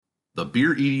The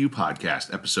Beer EDU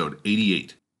Podcast, Episode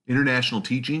 88, International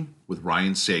Teaching with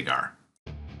Ryan Sagare.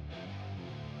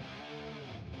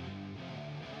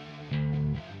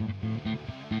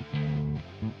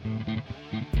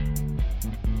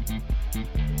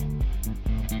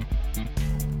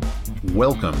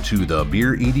 Welcome to the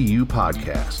Beer EDU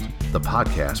Podcast, the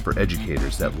podcast for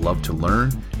educators that love to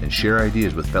learn and share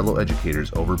ideas with fellow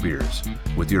educators over beers,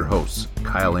 with your hosts,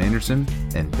 Kyle Anderson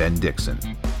and Ben Dixon.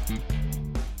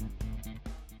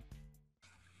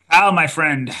 Kyle, my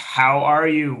friend, how are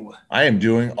you? I am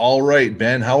doing all right,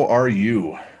 Ben. How are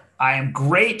you? I am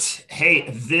great. Hey,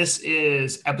 this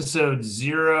is episode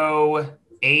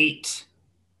 08.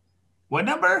 What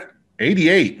number?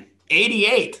 88.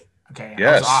 88. Okay,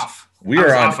 yes. I was off. We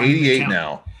are on 88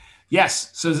 now.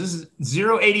 Yes. So this is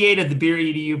 088 of the Beer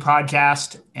EDU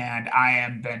podcast, and I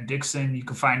am Ben Dixon. You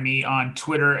can find me on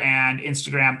Twitter and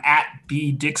Instagram at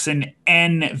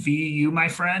BDixonNVU, my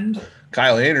friend.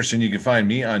 Kyle Anderson, you can find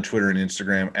me on Twitter and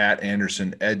Instagram at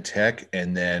AndersonEdTech,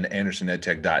 and then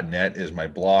AndersonEdTech.net is my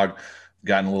blog.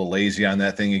 Gotten a little lazy on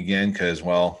that thing again because,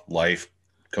 well, life,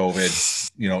 COVID,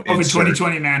 COVID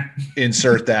 2020, man.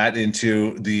 Insert that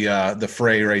into the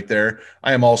fray right there.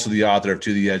 I am also the author of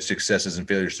To the Edge: Successes and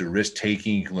Failures Through Risk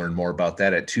Taking. You can learn more about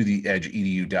that at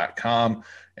totheedgeedu.com,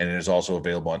 and it is also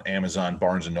available on Amazon,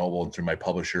 Barnes & Noble, and through my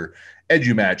publisher,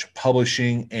 EduMatch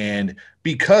Publishing. And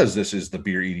because this is the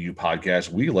Beer EDU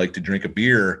podcast, we like to drink a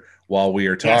beer while we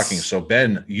are talking. Yes. So,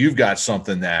 Ben, you've got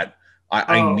something that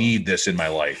I need this in my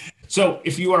life. So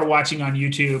if you are watching on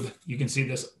YouTube, you can see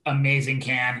this amazing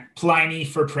can, Pliny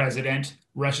for President,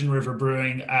 Russian River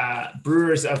Brewing,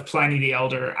 brewers of Pliny the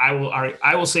Elder.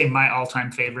 I will say my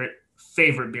all-time favorite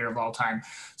beer of all time.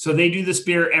 So they do this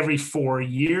beer every 4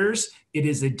 years. It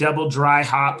is a double dry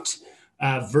hopped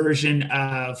version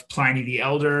of Pliny the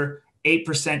Elder, 8%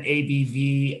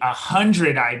 ABV,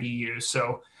 100 IBUs.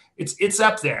 So it's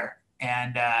up there.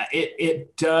 And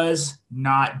it does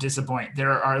not disappoint.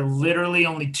 There are literally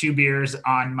only 2 beers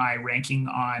on my ranking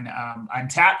on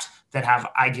Untapped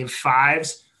that I give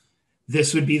 5s.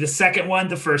 This would be the second one.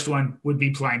 The first one would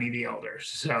be Pliny the Elder.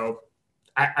 So,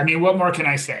 I mean, what more can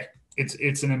I say?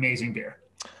 It's an amazing beer.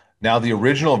 Now, the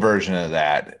original version of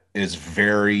that is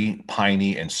very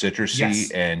piney and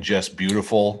citrusy and just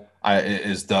beautiful.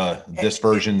 Is this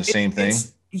version the same thing?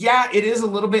 Yeah, it is a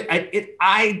little bit.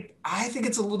 I think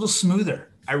it's a little smoother.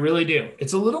 I really do.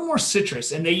 It's a little more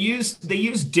citrus, and they use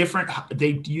different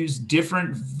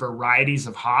varieties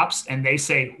of hops, and they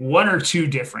say 1 or 2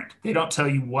 different. They don't tell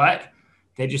you what.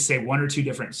 They just say 1 or 2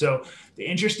 different. So the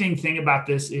interesting thing about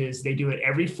this is they do it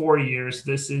every 4 years.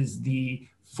 This is the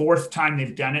 4th time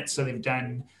they've done it. So they've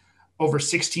done over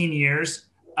 16 years.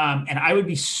 And I would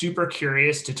be super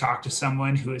curious to talk to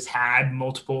someone who has had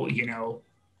multiple,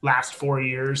 last 4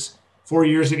 years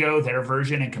ago, their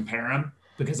version, and compare them,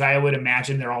 because I would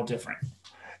imagine they're all different.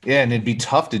 Yeah, and it'd be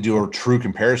tough to do a true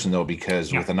comparison, though,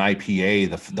 because with an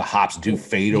IPA, the hops do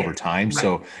fade over time. Right.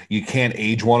 So you can't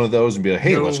age one of those and be like,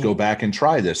 hey, let's go back and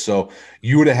try this. So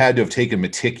you would have had to have taken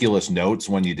meticulous notes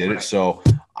when you did it. So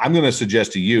I'm going to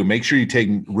suggest to you, make sure you take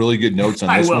really good notes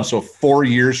on this one. So 4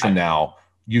 years from now,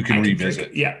 you can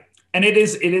revisit. Yeah. And it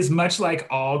is much like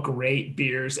all great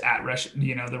beers at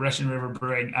the Russian River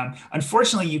Brewing.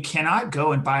 Unfortunately, you cannot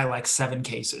go and buy like 7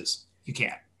 cases. You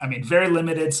can't. I mean, very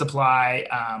limited supply.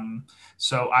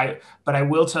 But I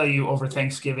will tell you, over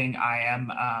Thanksgiving,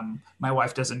 my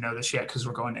wife doesn't know this yet because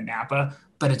we're going to Napa,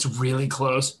 but it's really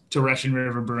close to Russian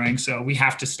River Brewing, so we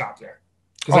have to stop there.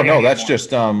 Oh no, that's just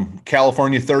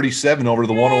California 37 over to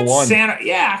the 101.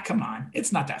 Come on,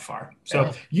 it's not that far.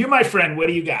 So you, my friend, what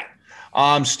do you got?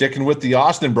 I'm sticking with the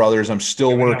Austin brothers. I'm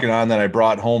still working on that. I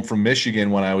brought home from Michigan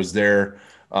when I was there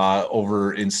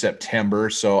over in September.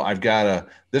 So I've got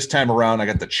this time around, I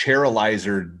got the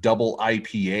Cherrylizer Double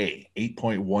IPA,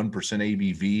 8.1%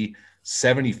 ABV,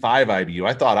 75 IBU.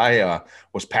 I thought I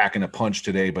was packing a punch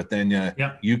today, but then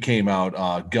you came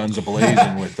out guns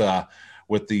a-blazing with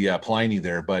the Pliny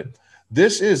there. But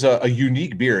this is a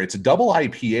unique beer. It's a double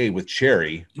IPA with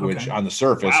cherry, which on the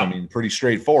surface, I mean, pretty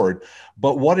straightforward.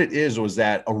 But what it is was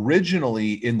that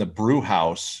originally in the brew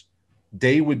house,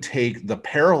 they would take the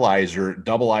Paralyzer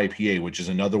Double IPA, which is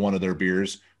another one of their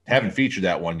beers. Haven't featured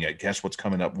that one yet. Guess what's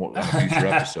coming up in a future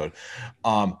episode.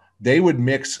 They would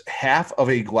mix half of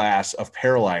a glass of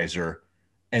Paralyzer,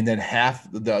 and then half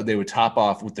they would top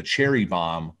off with the Cherry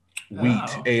Bomb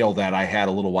wheat ale that I had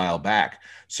a little while back.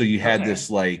 So you had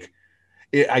this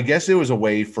I guess it was a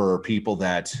way for people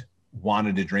that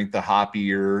wanted to drink the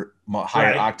hoppier,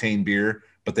 higher octane beer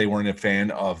but they weren't a fan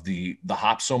of the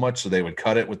hop so much, so they would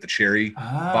cut it with the cherry Oh,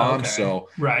 bomb. okay. So,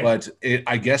 Right. but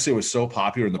I guess it was so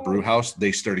popular in the brew house,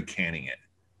 they started canning it.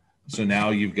 So now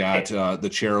you've got Hey, the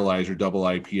Cherrylizer double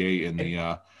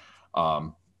IPA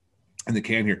um, in the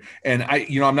can here. And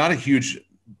I'm not a huge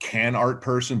can art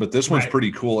person, but this one's right.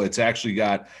 pretty cool. It's actually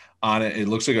got on it. It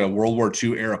looks like a World War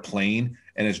II era plane,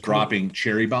 and it's Cool. dropping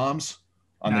cherry bombs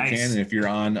on the can.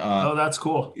 And Nice. Oh, that's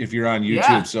cool. if you're on YouTube,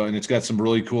 Yeah. so and it's got some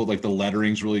really cool, like the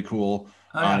lettering's really cool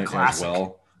Oh, on yeah. it as Classic.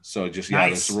 well. So just there's a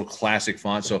Nice. real classic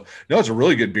font. So no, it's a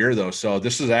really good beer though. So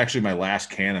this is actually my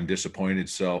last can. I'm disappointed.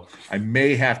 So I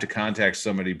may have to contact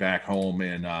somebody back home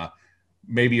and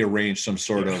maybe arrange some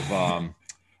sort Yeah. of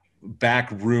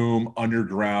back room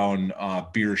underground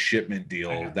beer shipment I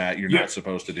deal know. that you're Your not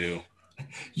supposed to do.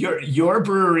 your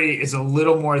brewery is a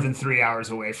little more than 3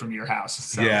 hours away from your house,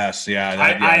 so Yes, yeah,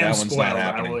 I am that one's not spoiled. I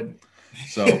happening. would.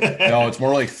 So no, it's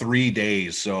more like 3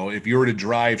 days. So if you were to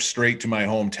drive straight to my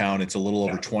hometown, it's a little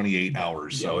over Yeah. 28 No.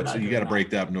 hours. Yeah, So we're it's not you got doing to that. break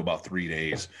that up into about 3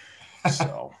 days.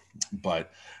 So,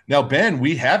 but now Ben,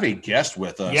 we have a guest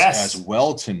with us as Yes.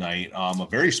 well tonight. A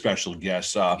very special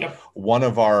guest. Yep. One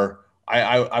of our,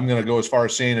 I'm going to go as far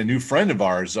as saying a new friend of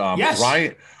ours, Yes.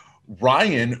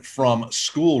 Ryan from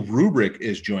School Rubric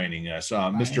is joining us.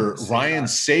 Ryan Mr. Ryan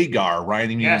Sagar. Sagar, Ryan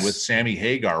me with Yes. Sammy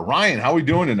Hagar. Ryan, how are we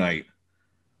doing tonight?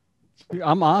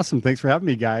 I'm awesome. Thanks for having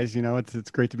me, guys.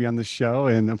 It's great to be on the show,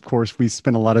 and of course, we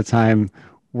spend a lot of time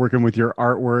working with your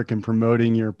artwork and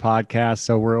promoting your podcast.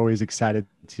 So we're always excited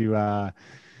to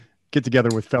get together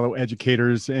with fellow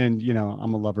educators. And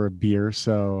I'm a lover of beer,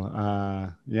 so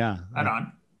yeah, Right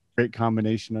on. great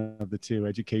combination of the two,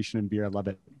 education and beer. I love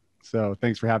it. So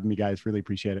thanks for having me, guys. Really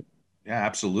appreciate it. Yeah,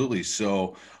 absolutely.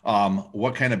 So,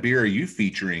 what kind of beer are you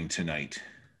featuring tonight?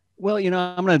 Well,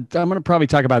 I'm gonna probably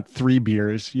talk about three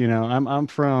beers. I'm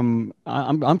from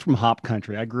hop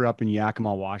country. I grew up in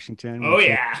Yakima, Washington, Oh which is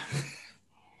yeah.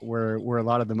 where a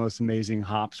lot of the most amazing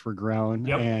hops were grown.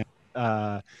 Yep.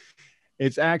 And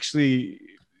it's actually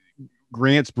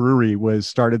Grant's Brewery was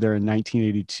started there in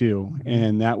 1982,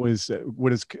 and that was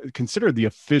what is considered the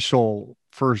official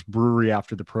first brewery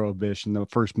after the Prohibition, the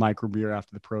first microbeer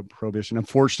after the Prohibition.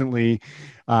 Unfortunately,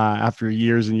 after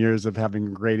years and years of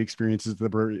having great experiences at the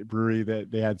brewery,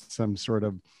 that they had some sort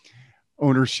of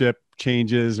ownership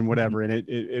changes and Mhm. whatever, and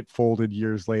it folded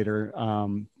years later.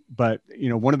 But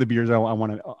one of the beers I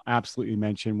want to absolutely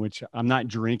mention, which I'm not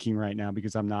drinking right now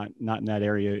because I'm not in that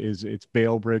area, is it's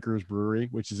Bale Breakers Brewery,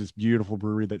 which is this beautiful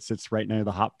brewery that sits right near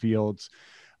the hop fields,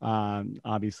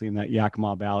 obviously in that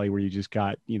Yakima Valley where you just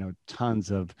got tons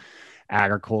of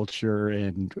agriculture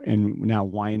and now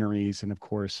wineries and of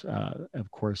course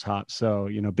hops. So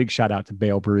big shout out to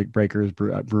Bale Breakers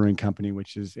Brewing Company,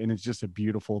 which is, and it's just a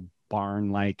beautiful barn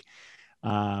like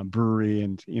brewery.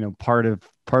 And part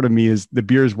of me is the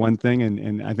beer is one thing,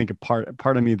 and I think a part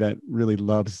of me that really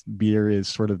loves beer is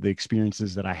sort of the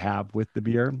experiences that I have with the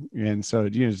beer. And so it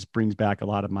just brings back a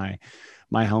lot of my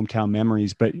hometown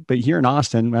memories. But here in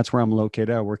Austin, that's where I'm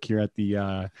located. I work here at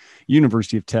the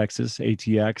University of Texas,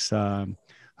 ATX,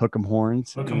 Hook 'em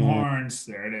Horns. Hook 'em And horns.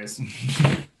 There it is.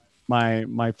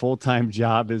 my full-time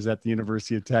job is at the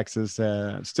University of Texas,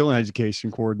 still in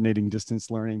education, coordinating distance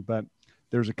learning. But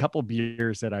there's a couple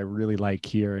beers that I really like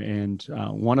here, and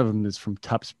one of them is from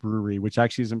Tups Brewery, which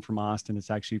actually isn't from Austin.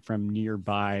 It's actually from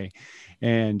nearby,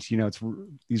 and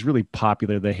these really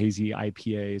popular, the hazy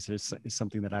IPAs is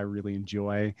something that I really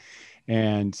enjoy,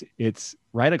 and it's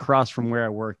right across from where I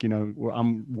work.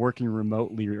 I'm working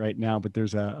remotely right now, but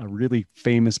there's a really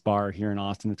famous bar here in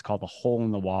Austin. It's called the Hole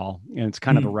in the Wall, and it's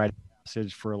kind of a Mm. rite of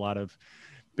passage for a lot of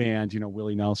bands.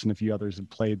 Willie Nelson, a few others have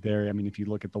played there. I mean, if you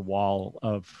look at the wall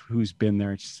of who's been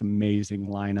there, it's just amazing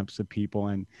lineups of people,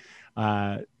 and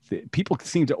people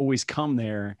seem to always come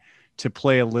there to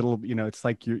play a little. It's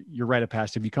like you're right at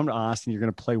past. If you come to Austin, you're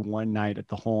going to play one night at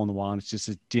the Hole in the Wall, and it's just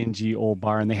a dingy old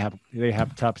bar, and they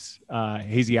have Tup's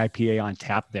hazy IPA on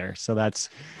tap there. So that's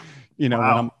when I'm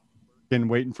Wow. been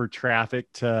waiting for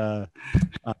traffic to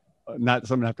uh, not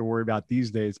something I have to worry about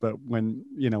these days. But when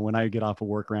I get off of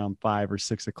work around 5 or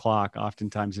 6 o'clock,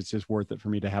 oftentimes it's just worth it for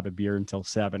me to have a beer until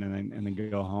 7 and then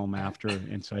go home after.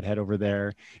 And so I'd head over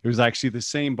there. It was actually the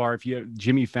same bar.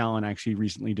 Jimmy Fallon actually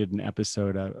recently did an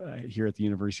episode here at the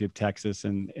University of Texas,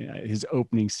 and his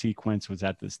opening sequence was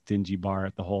at this dingy bar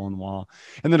at the Hole in the Wall.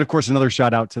 And then of course another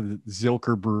shout out to the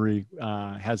Zilker Brewery.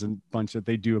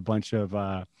 They do a bunch of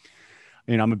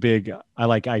I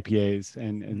like IPAs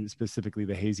and specifically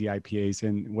the hazy IPAs.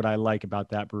 And what I like about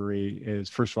that brewery is,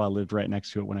 first of all, I lived right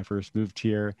next to it when I first moved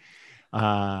here.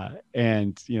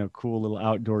 And, cool little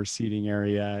outdoor seating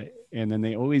area. And then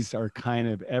they always are kind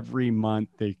of every month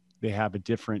they have a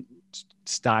different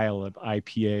style of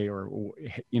IPA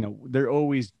they're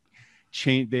always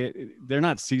change. They're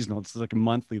not seasonal. It's like a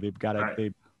monthly. Right.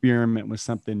 They experiment with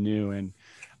something new. And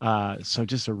so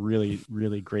just a really,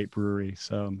 really great brewery.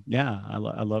 So yeah, I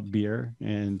love beer,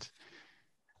 and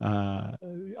uh,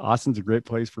 Austin's a great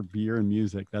place for beer and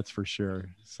music. That's for sure.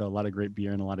 So a lot of great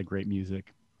beer and a lot of great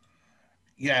music.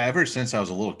 Yeah, ever since I was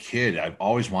a little kid, I've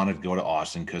always wanted to go to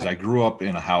Austin because I grew up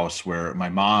in a house where my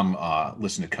mom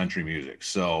listened to country music.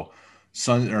 So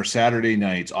Saturday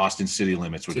nights, Austin City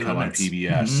Limits would City come on limits.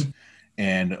 PBS,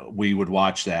 and we would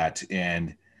watch that.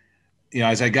 And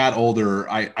as I got older,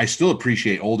 I still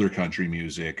appreciate older country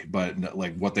music, but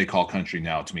like what they call country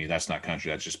now, to me, that's not country.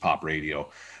 That's just pop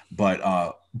radio. But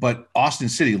Austin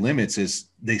City Limits is,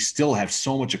 they still have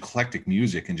so much eclectic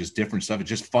music and just different stuff. It's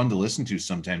just fun to listen to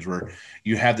sometimes, where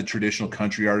you have the traditional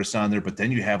country artists on there, but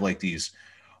then you have like these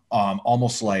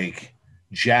almost like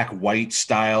Jack White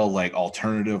style, like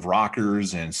alternative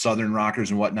rockers and Southern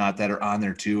rockers and whatnot that are on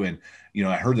there too. And,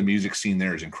 I heard the music scene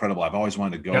there is incredible. I've always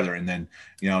wanted to go Yep. there. And then,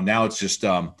 now it's just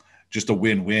a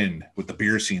win-win with the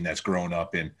beer scene that's grown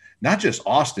up in not just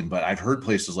Austin, but I've heard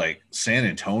places like San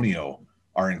Antonio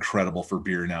are incredible for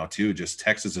beer now too. Just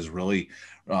Texas is really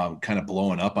kind of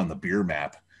blowing up on the beer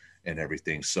map and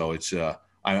everything. So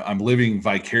I'm living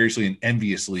vicariously and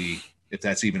enviously, if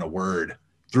that's even a word,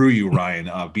 through you,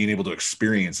 Ryan, being able to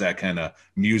experience that kind of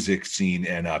music scene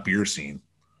and beer scene.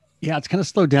 Yeah, it's kind of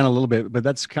slowed down a little bit, but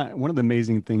that's kind of one of the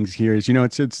amazing things here is,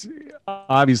 it's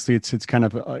obviously it's kind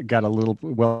of got a little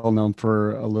well known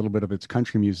for a little bit of its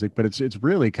country music, but it's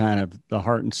really kind of the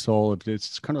heart and soul of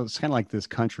it's kind of like this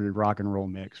country rock and roll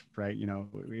mix, right?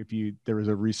 If you there was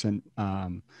a recent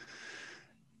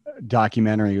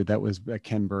documentary that was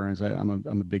Ken Burns. I'm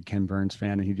a big Ken Burns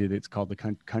fan, and he did it's called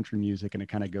the country music, and it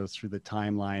kind of goes through the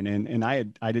timeline. And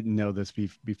I didn't know this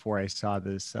before I saw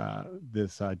this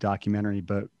documentary,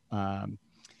 but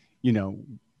you know,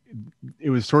 it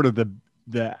was sort of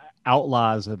the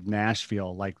outlaws of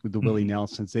Nashville, like with the Willie Mhm.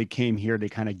 Nelsons. They came here to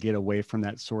kind of get away from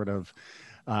that sort of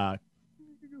uh,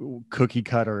 cookie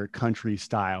cutter country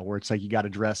style where it's like you got to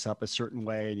dress up a certain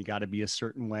way and you got to be a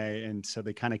certain way. And so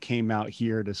they kind of came out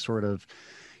here to sort of,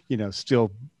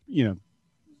 still,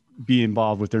 be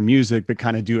involved with their music, but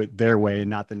kind of do it their way and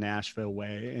not the Nashville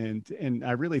way. And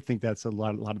I really think that's a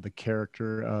lot of the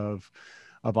character of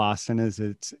Austin is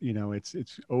it's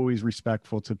always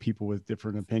respectful to people with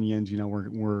different opinions.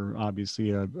 We're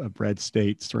obviously a red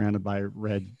state surrounded by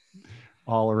red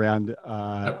all around Yep.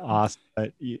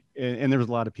 Austin. And there's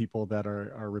a lot of people that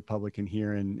are Republican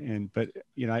here, but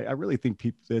I really think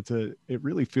people it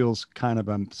really feels kind of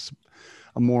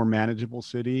a more manageable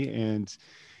city. And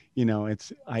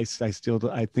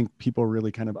I think people are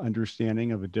really kind of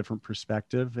understanding of a different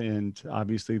perspective. And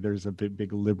obviously there's a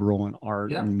big liberal in art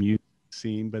Yeah. and music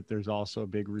scene, but there's also a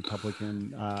big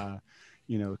Republican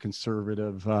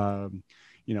conservative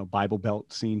Bible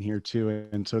Belt scene here too.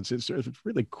 And so it's a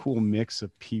really cool mix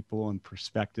of people and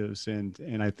perspectives.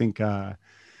 And I think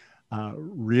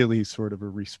really sort of a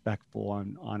respectful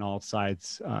on all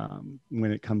sides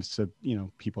when it comes to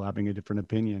people having a different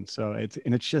opinion. So it's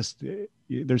just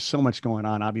there's so much going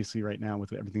on obviously right now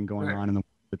with everything going Right. on in the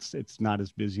it's not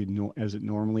as busy as it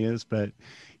normally is, but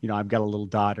I've got a little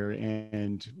daughter,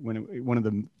 and one of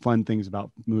the fun things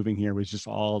about moving here was just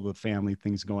all the family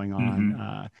things going on.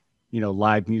 Hmm.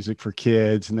 Live music for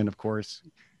kids, and then of course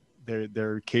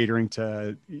they're catering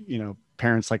to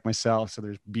parents like myself, so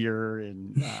there's beer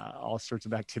and all sorts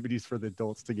of activities for the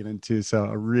adults to get into. So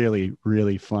a really,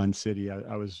 really fun city.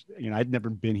 I was I'd never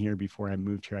been here before I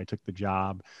moved here. I took the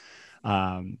job.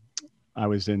 um, I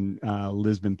was in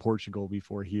Lisbon, Portugal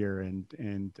before here, and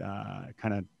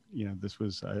kind of this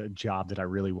was a job that I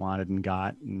really wanted and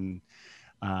got. And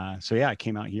so yeah, I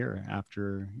came out here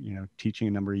after teaching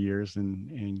a number of years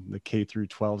in the K through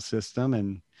 12 system,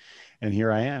 and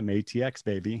here I am, ATX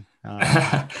baby.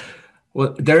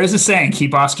 Well, there is a saying,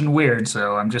 keep Austin weird.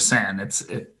 So I'm just saying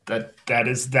that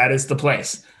is the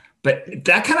place. But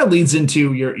that kind of leads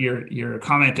into your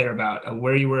comment there about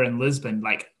where you were in Lisbon.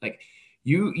 Like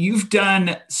you've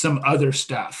done some other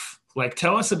stuff. Like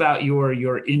tell us about your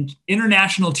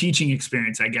international teaching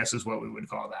experience, I guess is what we would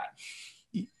call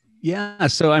that. Yeah,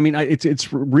 so I mean,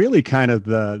 it's really kind of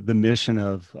the mission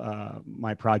of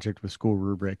my project with School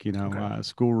Rubric. Okay.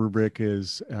 School Rubric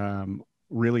is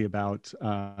really about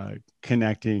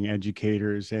connecting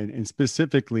educators, and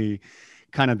specifically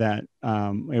kind of that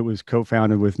it was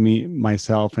co-founded with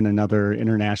myself and another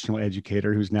international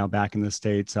educator who's now back in the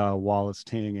States, Wallace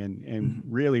Ting. And Mhm.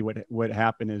 really what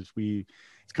happened is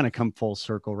it's kind of come full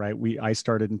circle, right? I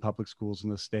started in public schools in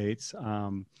the States.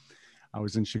 I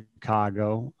was in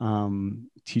Chicago,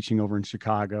 teaching over in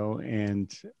Chicago,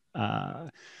 and I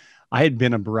had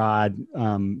been abroad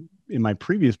in my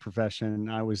previous profession.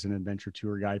 I was an adventure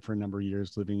tour guide for a number of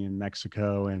years, living in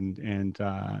Mexico, and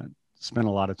spent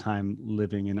a lot of time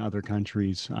living in other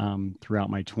countries throughout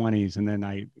my 20s. And then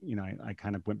I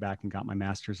kind of went back and got my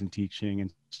master's in teaching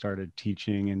and started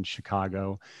teaching in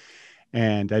Chicago.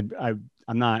 And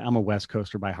I'm a West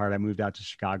Coaster by heart. I moved out to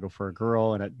Chicago for a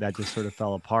girl, and that just sort of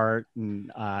fell apart.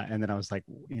 And then I was like,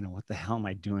 what the hell am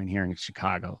I doing here in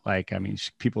Chicago? Like, I mean,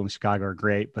 people in Chicago are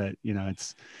great, but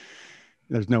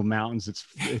there's no mountains. It's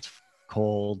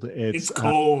cold. It's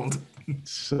cold.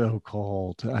 So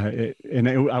cold.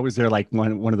 I was there like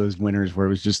one of those winters where it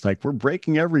was just like, we're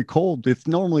breaking every cold. It's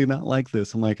normally not like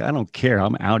this. I'm like, I don't care.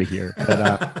 I'm out of here.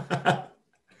 But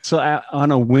so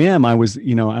on a whim, I was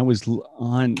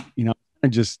on, I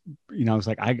just, I was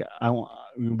like,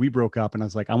 we broke up, and I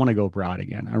was like, I want to go abroad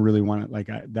again. I really want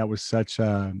to, that was such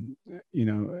that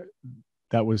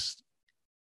was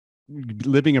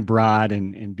living abroad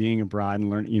and being abroad and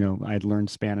learn, I'd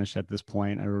learned Spanish at this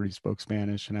point. I already spoke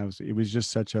Spanish, and it was just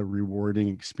such a rewarding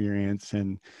experience.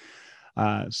 And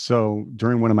so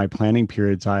during one of my planning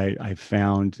periods, I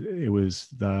found it was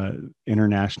the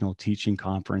International Teaching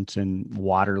Conference in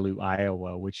Waterloo,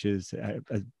 Iowa, which is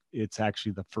it's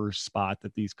actually the first spot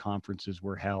that these conferences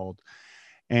were held.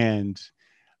 And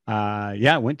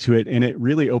I went to it, and it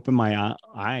really opened my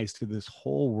eyes to this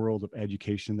whole world of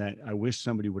education that I wish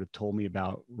somebody would have told me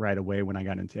about right away when I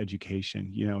got into education.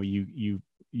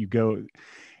 You go,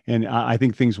 and I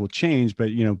think things will change, but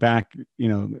back,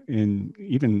 in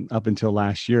even up until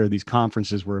last year, these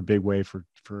conferences were a big way for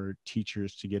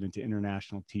teachers to get into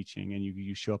international teaching. And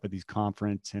you show up at these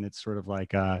conferences, and it's sort of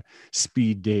like a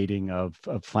speed dating of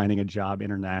finding a job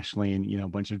internationally. And a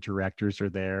bunch of directors are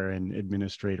there, and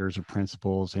administrators or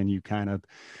principals, and you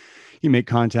make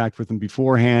contact with them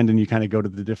beforehand, and you kind of go to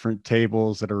the different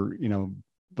tables that are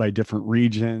by different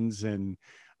regions. And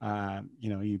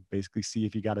you basically see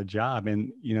if you got a job.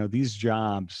 And these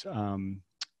jobs,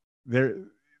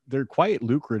 they're quite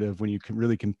lucrative when you can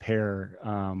really compare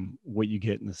what you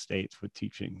get in the States with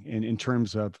teaching. And in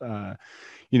terms of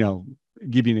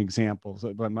give you an example.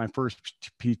 But my first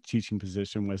teaching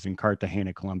position was in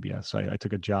Cartagena, Colombia. So I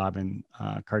took a job in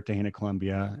Cartagena,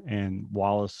 Colombia, and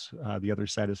Wallace, the other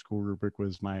side of school rubric,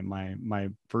 was my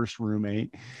first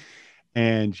roommate.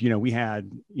 And we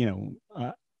had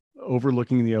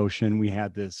overlooking the ocean. We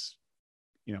had this,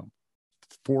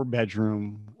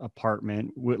 4-bedroom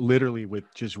apartment, literally with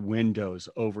just windows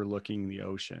overlooking the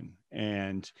ocean.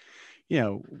 And,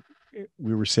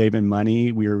 we were saving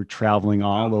money. We were traveling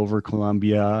all over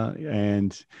Colombia.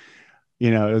 And,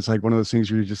 it was like one of those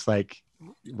things where you're just like,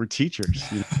 we're teachers.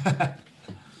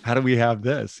 How do we have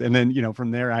this? And then, from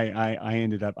there, I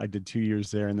ended up, I did 2 years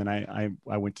there. And then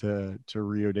I went to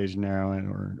Rio de Janeiro,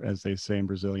 or as they say in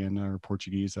Brazilian or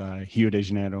Portuguese, Rio de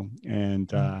Janeiro,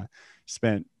 and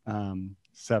spent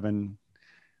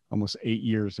almost 8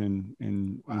 years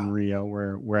in Rio,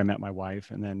 where I met my wife.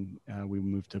 And then we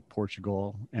moved to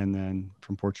Portugal, and then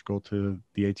from Portugal to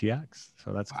the ATX.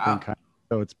 So that's been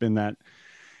so it's been that.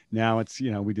 Now it's,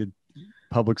 we did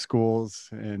public schools,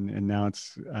 and now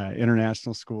it's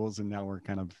international schools, and now we're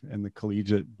kind of in the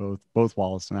collegiate, both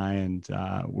Wallace and I, and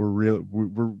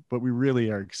we really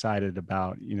are excited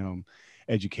about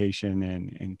education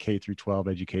and K through 12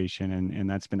 education, and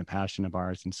that's been a passion of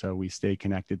ours. And so we stay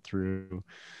connected through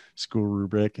School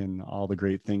Rubric and all the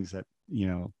great things that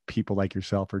people like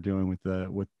yourself are doing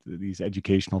with these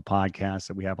educational podcasts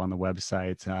that we have on the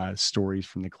website, stories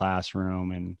from the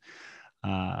classroom. And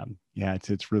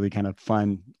it's really kind of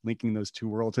fun linking those two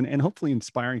worlds, and hopefully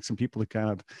inspiring some people to kind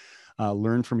of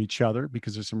learn from each other,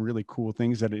 because there's some really cool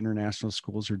things that international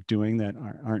schools are doing that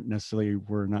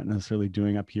we're not necessarily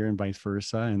doing up here, and vice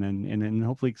versa. And then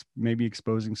hopefully maybe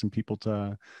exposing some people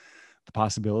to the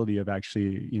possibility of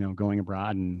actually, going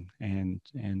abroad and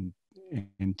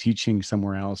teaching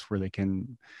somewhere else where they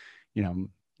can,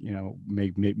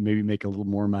 maybe make a little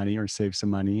more money, or save some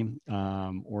money,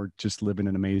 or just live in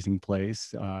an amazing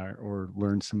place, or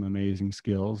learn some amazing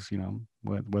skills.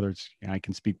 Whether it's, I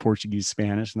can speak Portuguese,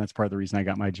 Spanish, and that's part of the reason I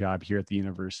got my job here at the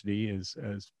university, is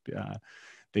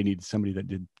they needed somebody that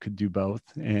could do both.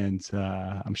 And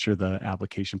I'm sure the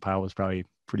application pile was probably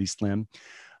pretty slim.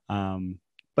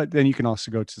 But then you can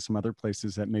also go to some other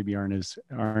places that maybe aren't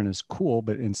as cool,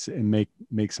 but and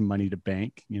make some money to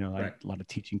bank. Like a lot of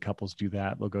teaching couples do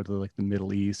that. They'll go to like the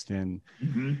Middle East, and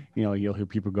you'll hear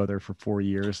people go there for 4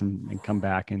 years and come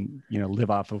back and live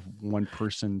off of one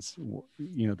person's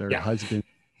their husband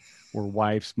or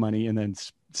wife's money, and then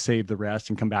save the rest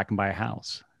and come back and buy a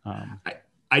house.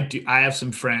 I have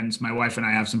some friends. My wife and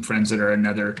I have some friends that are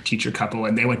another teacher couple,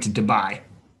 and they went to Dubai,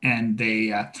 and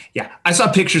yeah, I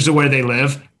saw pictures of where they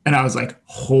live, and I was like,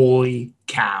 holy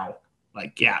cow!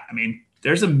 Like, yeah, I mean,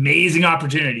 there's amazing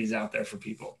opportunities out there for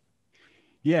people.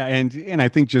 Yeah, and I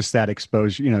think just that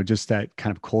exposure, just that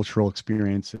kind of cultural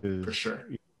experience For is sure.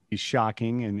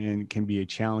 shocking and can be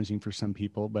challenging for some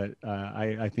people. But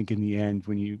I think in the end,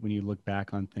 when you look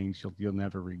back on things, you'll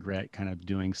never regret kind of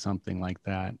doing something like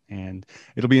that. And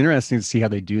it'll be interesting to see how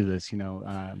they do this,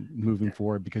 moving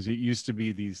forward, because it used to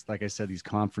be these, like I said, these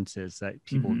conferences that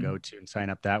people would Mm-hmm. go to and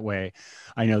sign up that way.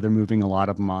 I know they're moving a lot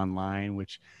of them online,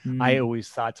 which I Mm, always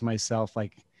thought to myself,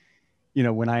 like,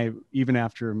 when I, even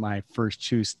after my first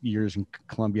 2 years in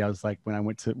Columbia, I was like, when I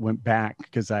went back,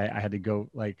 because I had to go,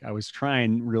 like, I was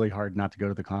trying really hard not to go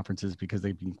to the conferences because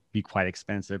they'd be quite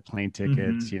expensive, plane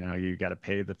tickets, mm-hmm. you got to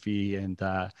pay the fee. And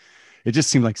it just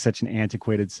seemed like such an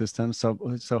antiquated system. So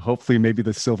hopefully maybe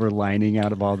the silver lining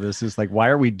out of all this is like, why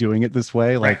are we doing it this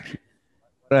way? Right. Like,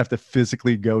 I have to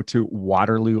physically go to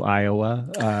Waterloo,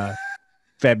 Iowa,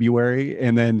 February,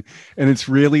 and it's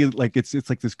really like it's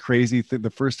like this crazy thing.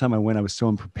 The first time I went, I was so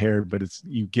unprepared, but it's,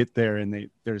 you get there and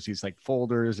there's these like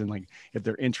folders, and like if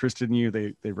they're interested in you,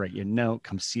 they write you a note,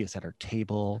 come see us at our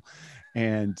table.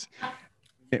 And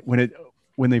it, when it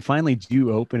when they finally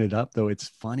do open it up, though, it's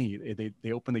funny.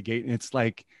 They open the gate, and it's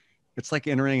like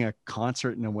entering a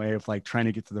concert in a way of like trying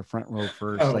to get to the front row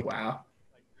first. Oh, Like, wow.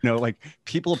 like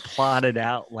people plotted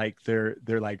out, like they're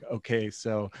like, okay,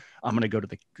 so I'm gonna go to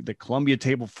the Columbia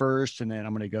table first, and then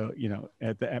I'm gonna go,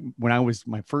 when I was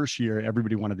my first year,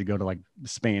 everybody wanted to go to like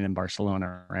Spain and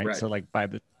Barcelona, right? Right. So like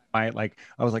like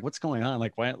I was like, what's going on?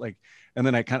 Like, why? Like, and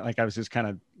then I kind of like, I was just kind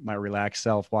of my relaxed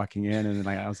self walking in, and then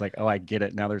I was like, oh, I get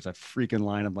it now. There's a freaking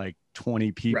line of like 20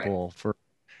 Right. people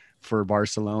for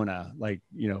Barcelona, like,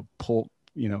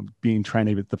 being trying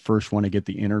to be the first one to get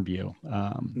the interview. So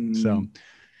Mm,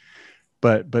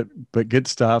 but good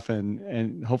stuff.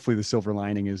 And hopefully the silver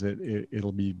lining is that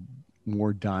it'll be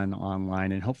more done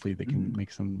online, and hopefully they can mm,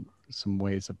 make some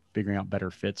ways of figuring out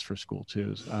better fits for school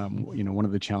too. One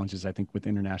of the challenges I think with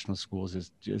international schools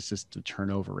is just the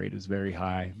turnover rate is very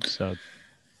high. So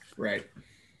right.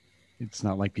 it's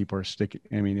not like people are sticking.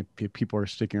 I mean, if people are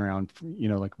sticking around,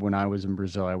 like when I was in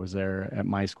Brazil, I was there at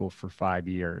my school for 5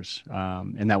 years,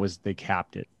 and that was, they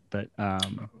capped it.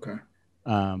 Okay.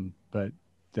 But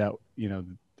that,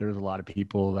 there's a lot of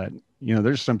people that,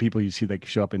 there's some people you see like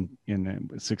show up in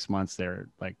 6 months. They're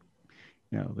like,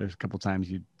 there's a couple times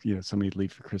somebody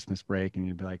leave for Christmas break, and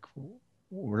you'd be like,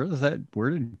 where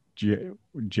did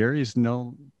Jerry's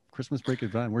no Christmas break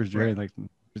is done? Where's Jerry? Right. Like,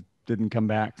 just didn't come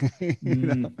back.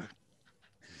 Mm,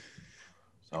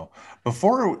 So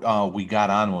before we got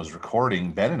on and was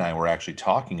recording, Ben and I were actually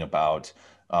talking about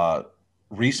uh,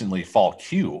 recently Fall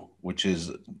Q, which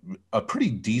is a pretty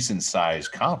decent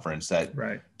sized conference that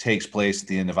right. takes place at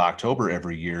the end of October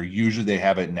every year. Usually they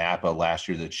have it in Napa. Last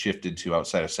year that shifted to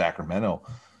outside of Sacramento,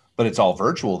 but it's all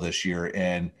virtual this year.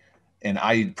 And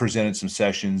I presented some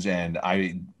sessions, and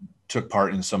I took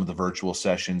part in some of the virtual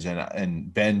sessions,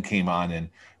 and Ben came on, and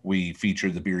we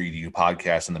featured the Beer EDU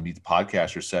podcast and the Meet the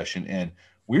Podcaster session. And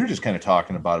we were just kind of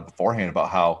talking about it beforehand about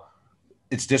how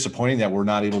it's disappointing that we're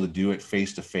not able to do it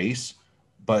face to face,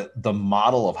 but the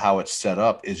model of how it's set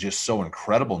up is just so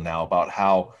incredible now, about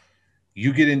how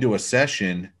you get into a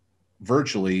session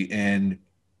virtually, and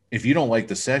if you don't like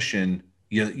the session,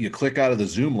 you click out of the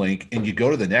Zoom link and you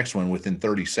go to the next one within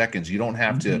 30 seconds. You don't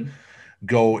have to Mm-hmm.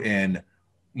 go and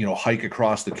hike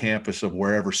across the campus of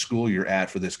wherever school you're at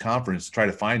for this conference, try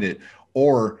to find it,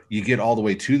 or you get all the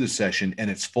way to the session and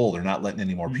it's full. They're not letting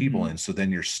any more people Mm-hmm. in, so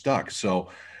then you're stuck. So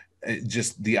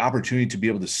just the opportunity to be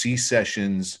able to see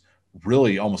sessions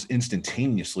really almost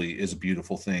instantaneously is a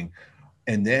beautiful thing.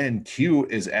 And then Q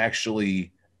is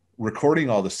actually recording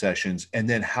all the sessions and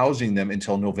then housing them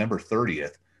until November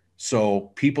 30th.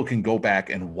 So people can go back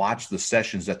and watch the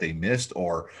sessions that they missed,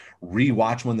 or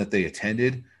rewatch one that they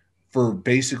attended for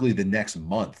basically the next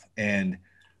month. And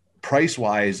price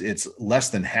wise, it's less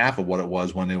than half of what it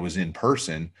was when it was in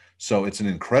person. So it's an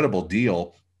incredible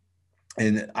deal.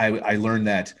 And I learned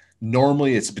that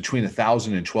normally it's between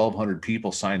 1,000 and 1,200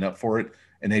 people sign up for it,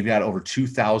 and they've got over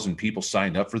 2,000 people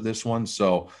signed up for this one.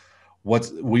 So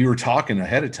what we were talking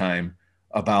ahead of time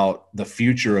about the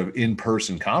future of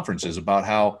in-person conferences, about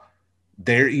how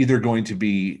they're either going to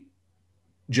be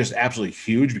just absolutely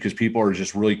huge because people are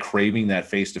just really craving that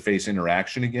face-to-face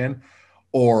interaction again,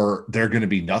 or they're going to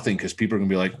be nothing because people are going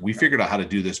to be like, we figured out how to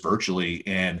do this virtually,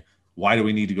 and why do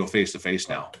we need to go face-to-face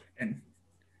now? And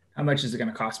how much is it going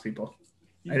to cost people?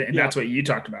 And Yeah. that's what you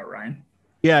talked about, Ryan.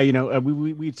 Yeah,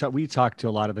 we talk to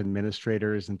a lot of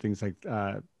administrators and things like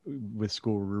with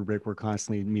school rubric. We're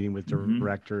constantly meeting with Hmm.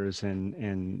 directors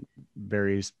and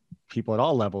various people at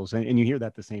all levels, and you hear that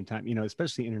at the same time.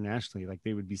 Especially internationally, like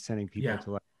they would be sending people Yeah.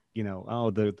 to like oh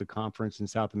the conference in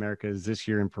South America is this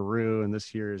year in Peru and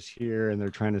this year is here, and they're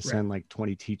trying to Right. send like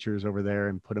 20 teachers over there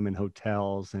and put them in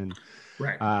hotels and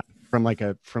Right. uh, from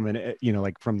an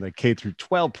like from the K through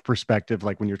 12 perspective,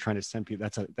 like when you're trying to send people,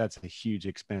 that's a huge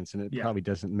expense, and it Yeah. probably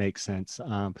doesn't make sense.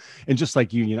 And just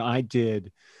like I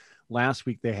did last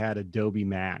week, they had Adobe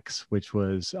Max, which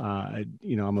was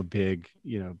I'm a big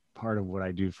part of what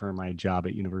I do for my job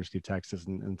at University of Texas,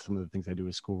 and some of the things I do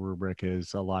with school rubric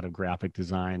is a lot of graphic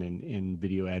design and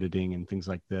video editing and things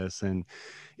like this. And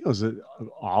it was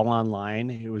all online.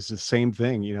 It was the same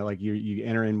thing, like you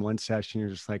enter in one session, you're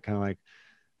just like kind of like,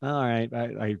 all right,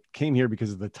 I came here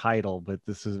because of the title, but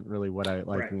this isn't really what I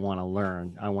like Right. want to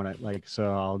learn. I want to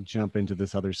so I'll jump into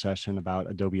this other session about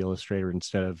Adobe Illustrator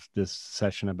instead of this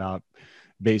session about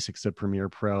basics of Premiere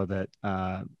Pro that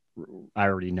I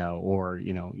already know, or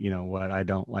what, I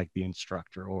don't like the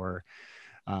instructor, or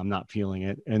I'm not feeling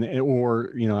it,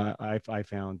 or I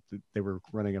found that they were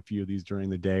running a few of these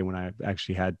during the day when I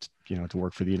actually had to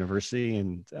work for the university,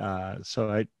 and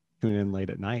so I tune in late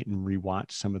at night and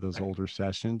rewatch some of those Right. older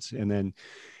sessions. And then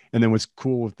what's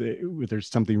cool with there's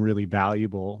something really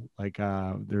valuable, like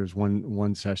there's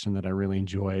one session that I really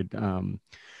enjoyed,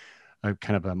 a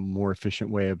kind of a more efficient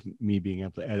way of me being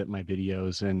able to edit my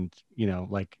videos. And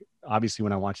like obviously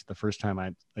when I watched it the first time,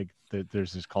 I like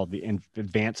there's this called the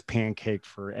advanced pancake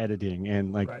for editing,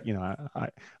 and like Right. I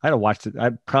had to watch it.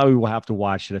 I probably will have to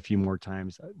watch it a few more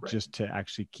times Right. just to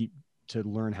actually to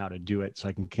learn how to do it, so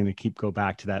I can kind of keep go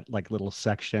back to that like little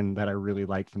section that I really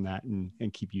like from that, and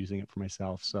keep using it for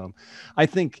myself. So I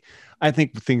think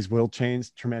things will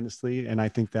change tremendously, and I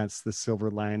think that's the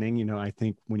silver lining. I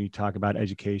think when you talk about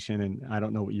education, and I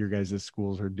don't know what your guys'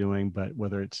 schools are doing, but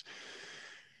whether it's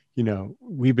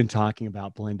we've been talking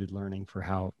about blended learning for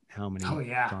how Oh many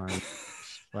yeah. darn years.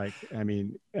 Like, I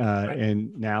mean, Right.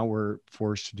 and now we're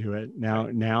forced to do it. Now,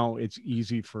 Right. now it's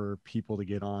easy for people to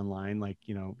get online. Like,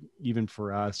 even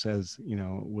for us as,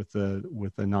 with a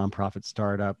nonprofit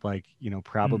startup, like,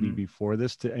 probably Hmm. before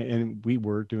this and we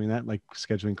were doing that, like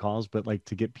scheduling calls, but like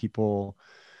to get people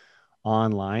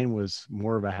online was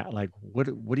more of a like, what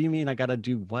do you mean I got to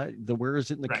do what, where is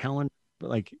it in the Right. calendar? But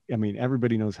like, I mean,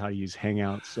 everybody knows how to use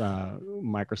Hangouts,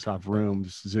 Microsoft Right.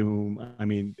 Rooms, Zoom. I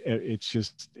mean, it's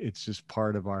just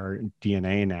part of our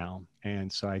DNA now.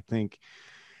 And so I think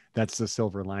that's the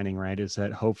silver lining, right? Is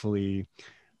that hopefully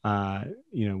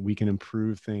we can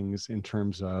improve things in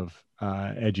terms of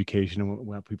education and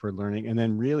what people are learning. And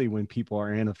then really when people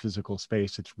are in a physical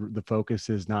space, the focus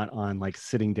is not on like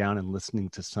sitting down and listening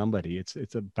to somebody.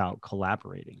 It's about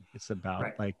collaborating. It's about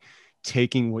Right. like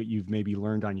taking what you've maybe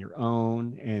learned on your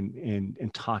own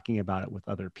and talking about it with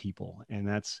other people. And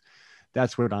that's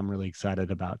what I'm really excited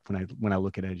about when I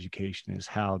look at education, is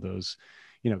how those,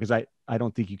 because I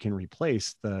don't think you can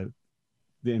replace the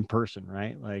in person,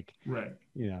 right? Like, Right.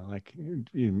 like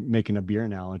making a beer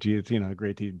analogy, it's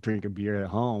great to drink a beer at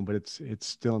home, but it's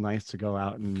still nice to go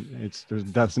out, and there's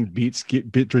doesn't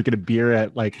drinking a beer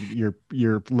at like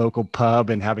your local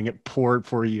pub and having it poured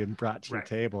for you and brought to your Right.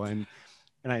 table. And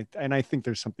I think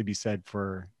there's something to be said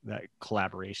for that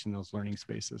collaboration, those learning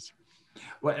spaces.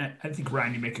 Well, I think,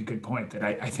 Ryan, you make a good point that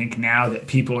I think now that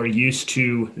people are used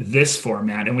to this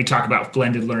format, and we talk about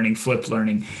blended learning, flipped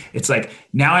learning, it's like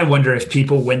now I wonder if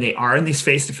people, when they are in these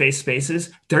face-to-face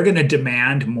spaces, they're going to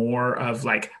demand more of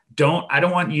like, I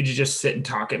don't want you to just sit and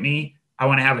talk at me. I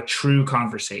want to have a true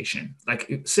conversation.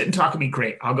 Like, sit and talk at me,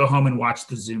 great. I'll go home and watch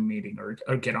the Zoom meeting,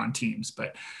 or get on Teams.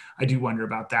 But I do wonder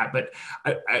about that. But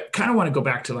I kind of want to go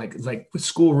back to like with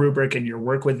school rubric and your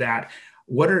work with that.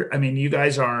 I mean, you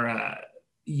guys are,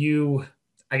 you,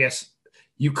 I guess,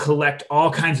 you collect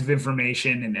all kinds of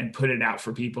information and put it out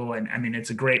for people. And I mean,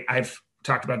 I've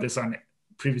talked about this on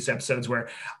previous episodes where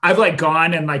I've like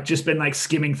gone and like just been like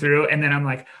skimming through, and then I'm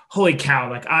like, holy cow,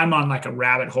 like I'm on like a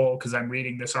rabbit hole because I'm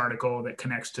reading this article that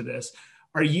connects to this.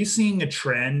 Are you seeing a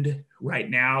trend right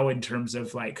now in terms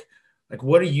of like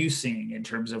what are you seeing in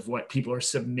terms of what people are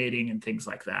submitting and things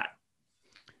like that?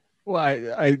 Well,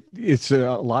 it's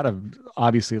a lot of,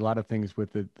 obviously a lot of things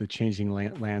with the changing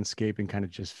landscape and kind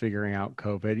of just figuring out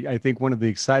COVID. I think one of the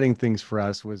exciting things for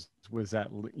us was that,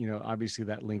 obviously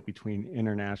that link between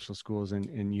international schools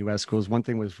and U.S. schools. One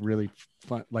thing was really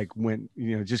fun, like when,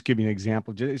 just giving an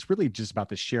example, it's really just about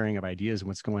the sharing of ideas and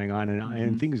what's going on, and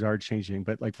Mm-hmm. things are changing.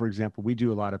 But like, for example, we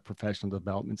do a lot of professional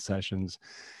development sessions,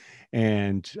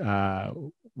 And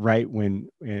right when,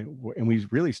 and we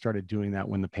really started doing that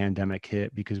when the pandemic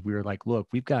hit, because we were like, look,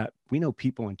 we know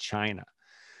people in China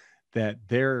that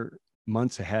they're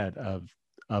months ahead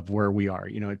of where we are.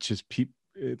 It's just people,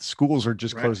 schools are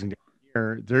just Right. closing down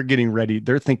here. They're getting ready.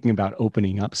 They're thinking about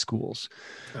opening up schools.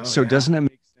 Oh, So yeah. doesn't it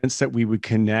make sense that we would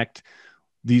connect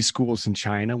these schools in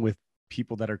China with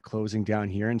people that are closing down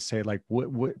here and say, like,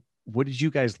 what did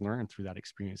you guys learn through that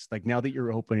experience? Like, now that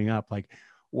you're opening up, like,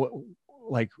 what,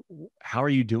 like, how are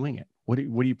you doing it? What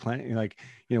are you planning? Like,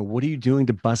 what are you doing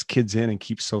to bus kids in and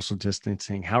keep social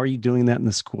distancing? How are you doing that in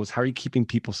the schools? How are you keeping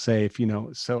people safe?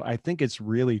 So I think it's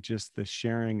really just the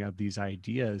sharing of these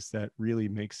ideas that really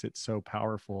makes it so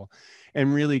powerful,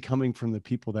 and really coming from the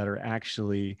people that are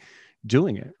actually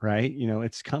doing it, right?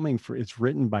 It's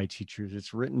written by teachers,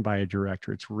 it's written by a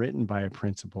director, it's written by a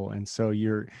principal. And so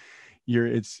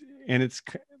it's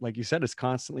like you said, it's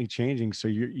constantly changing. So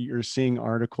you're seeing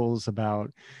articles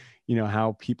about,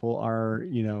 how people are,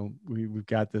 we've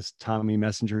got this Tommy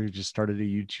Messenger who just started a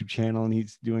YouTube channel, and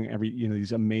he's doing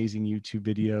these amazing YouTube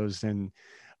videos. And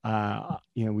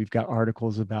we've got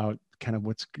articles about kind of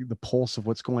what's the pulse of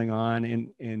what's going on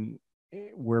in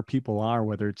where people are,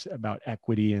 whether it's about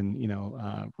equity and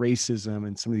racism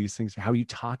and some of these things, how you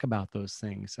talk about those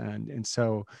things. And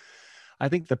so I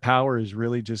think the power is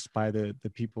really just by the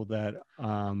people that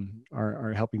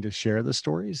are helping to share the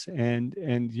stories.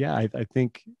 And yeah, I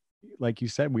think, like you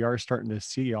said, we are starting to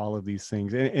see all of these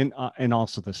things, and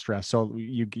also the stress. So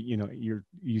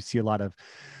you see a lot of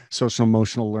social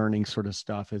emotional learning sort of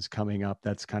stuff is coming up.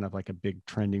 That's kind of like a big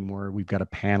trending word. We've got a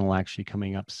panel actually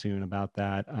coming up soon about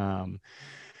that.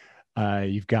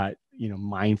 You've got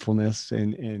mindfulness,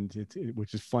 and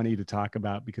which is funny to talk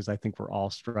about, because I think we're all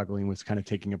struggling with kind of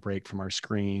taking a break from our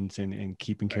screens and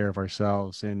keeping care of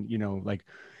ourselves. And like,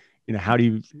 how do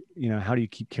you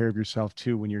keep care of yourself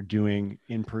too when you're doing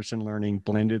in-person learning,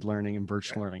 blended learning, and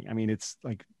virtual learning? I mean, it's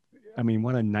like,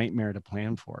 what a nightmare to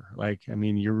plan for. Like,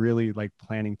 you're really like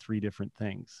planning three different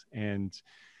things. And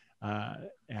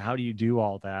how do you do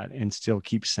all that and still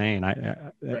keep sane? Right.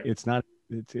 It's not,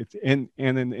 it's and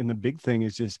then the big thing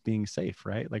is just being safe,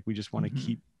 right? Like, we just want to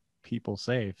keep people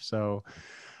safe. So,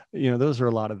 those are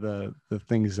a lot of the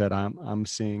things that I'm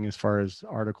seeing as far as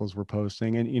articles we're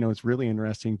posting. And, it's really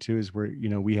interesting too, is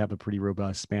we have a pretty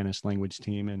robust Spanish language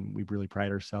team, and we really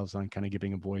pride ourselves on kind of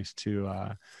giving a voice to,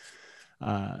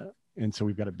 and so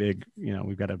we've got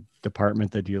we've got a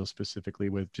department that deals specifically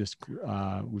with just,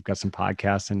 we've got some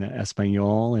podcasts in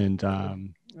Espanol, and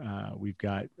we've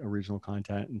got original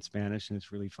content in Spanish, and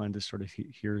it's really fun to sort of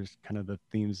hear kind of the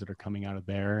themes that are coming out of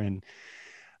there. And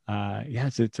yeah,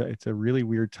 it's a really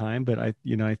weird time, but I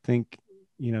think,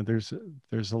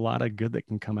 there's a lot of good that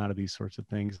can come out of these sorts of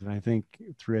things. And I think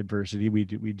through adversity, we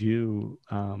do,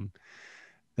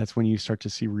 that's when you start to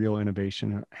see real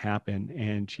innovation happen.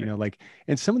 And,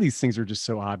 and some of these things are just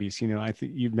so obvious. I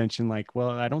think you mentioned, like, well,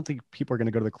 I don't think people are going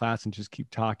to go to the class and just keep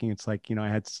talking. It's like, I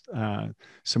had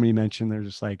somebody mention, they're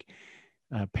just like,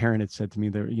 a parent had said to me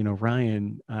that,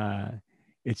 Ryan,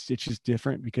 it's just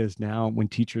different, because now when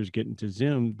teachers get into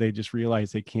Zoom, they just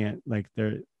realize they can't, like,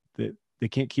 they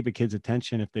can't keep a kid's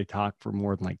attention if they talk for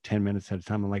more than like 10 minutes at a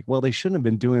time. I'm like, well, they shouldn't have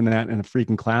been doing that in a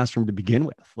freaking classroom to begin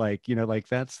with. Like,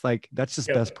 that's just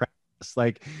best practice.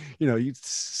 Like, you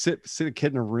sit a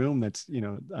kid in a room that's,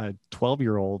 a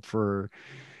 12-year-old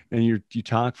and you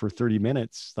talk for 30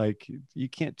 minutes. Like, you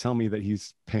can't tell me that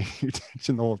he's paying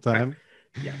attention the whole time.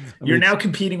 Yeah. I You're mean, now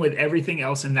competing with everything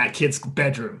else in that kid's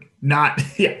bedroom. Not,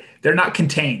 yeah, they're not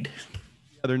contained.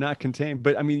 they're not contained,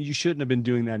 but you shouldn't have been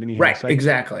doing that anyhow. Right. So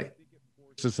Exactly.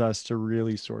 forces us to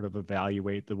really sort of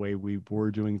evaluate the way we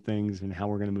were doing things and how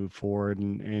we're going to move forward.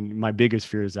 And my biggest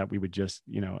fear is that we would just,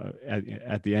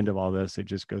 at the end of all this, it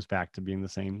just goes back to being the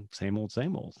same old.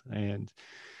 And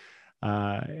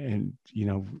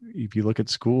if you look at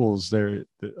schools, a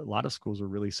lot of schools are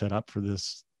really set up for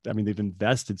this. They've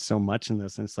invested so much in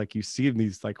this, and it's like you see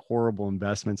these like horrible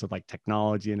investments of like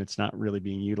technology, and it's not really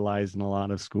being utilized in a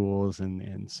lot of schools.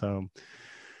 And so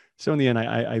in the end,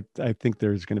 I think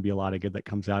there's going to be a lot of good that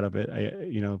comes out of it.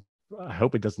 I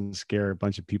hope it doesn't scare a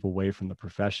bunch of people away from the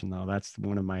profession, though. That's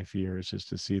one of my fears, is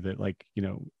to see that, like,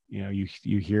 you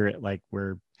hear it, like,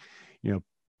 where,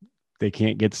 they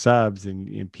can't get subs,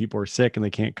 and people are sick and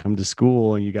they can't come to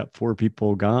school, and you got 4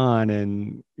 people gone,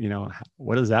 and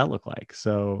what does that look like?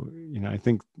 So I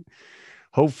think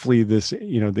hopefully this,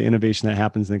 the innovation that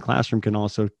happens in the classroom can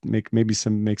also make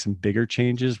some bigger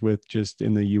changes with just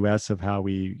in the US of how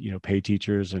we pay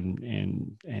teachers,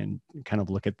 and kind of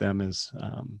look at them as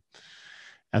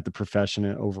at the profession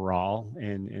overall,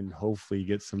 and hopefully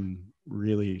get some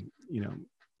really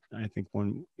I think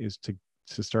one is to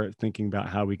start thinking about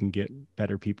how we can get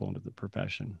better people into the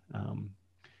profession.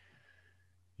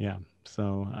 Yeah.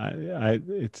 So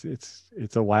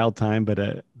it's a wild time, but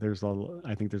I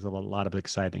think there's a lot of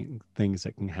exciting things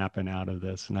that can happen out of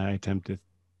this, and I attempt to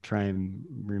try and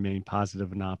remain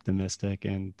positive and optimistic.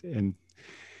 And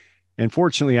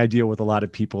fortunately, I deal with a lot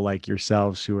of people like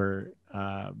yourselves who are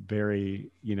very,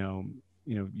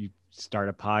 you start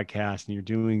a podcast and you're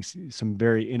doing some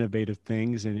very innovative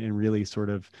things, and really sort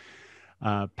of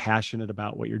passionate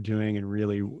about what you're doing, and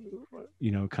really,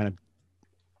 kind of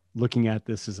looking at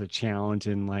this as a challenge,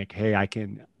 and like, hey,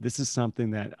 this is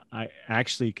something that I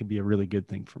actually could be a really good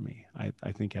thing for me.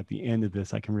 I think at the end of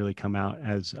this, I can really come out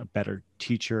as a better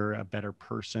teacher, a better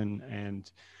person.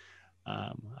 And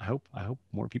I hope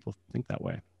more people think that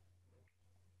way.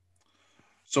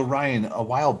 So Ryan, a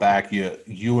while back,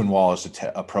 you and Wallace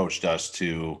approached us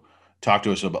to talk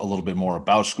to us a little bit more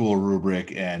about School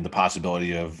Rubric and the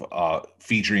possibility of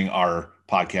featuring our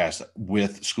podcast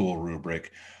with School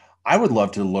Rubric. I would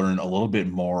love to learn a little bit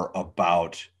more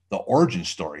about the origin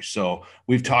story. So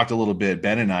we've talked a little bit,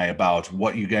 Ben and I, about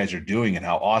what you guys are doing and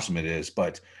how awesome it is,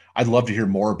 but I'd love to hear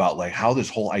more about like how this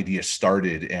whole idea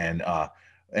started, and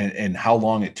how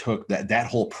long it took, that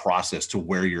whole process to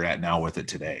where you're at now with it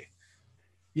today.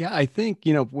 Yeah, I think,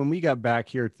 when we got back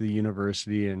here to the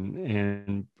university,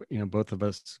 and both of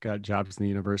us got jobs in the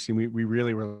university, we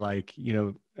really were like,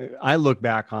 I look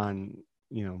back on,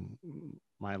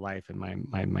 my life and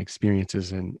my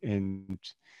experiences, and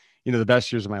the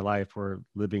best years of my life were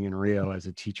living in Rio as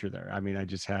a teacher there. I mean, I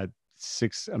just had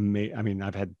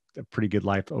I've had a pretty good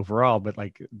life overall, but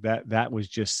like that was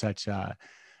just such a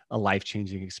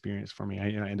life-changing experience for me. I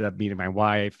ended up meeting my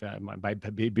wife. My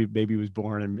baby was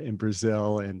born in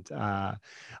Brazil, and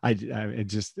I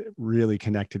just really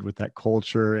connected with that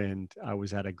culture. And I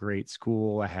was at a great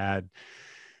school. I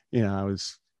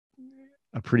was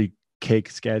a pretty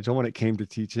cake schedule when it came to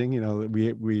teaching.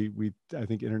 We I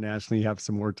think internationally have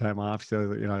some more time off.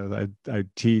 So I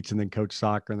teach and then coach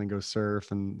soccer and then go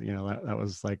surf, and that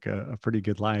was like a pretty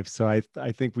good life. So I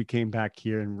think we came back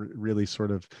here and really sort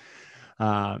of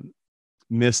uh,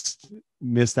 missed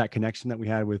that connection that we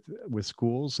had with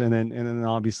schools, and then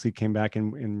obviously came back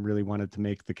and really wanted to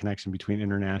make the connection between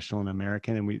international and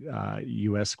American, and we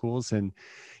US schools. And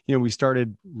we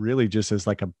started really just as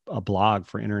like a blog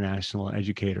for international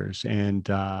educators, and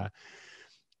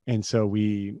so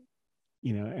we,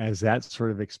 as that sort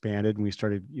of expanded, and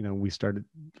we started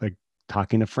like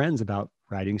talking to friends about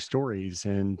writing stories,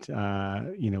 and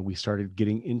we started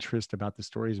getting interest about the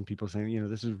stories, and people saying,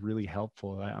 this is really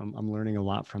helpful. I'm learning a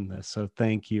lot from this, so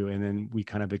thank you. And then we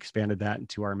kind of expanded that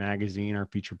into our magazine, our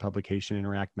featured publication,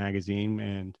 Interact magazine.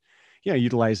 And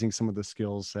utilizing some of the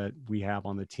skills that we have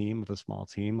on the team, of a small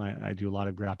team. I do a lot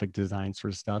of graphic design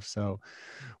sort of stuff, so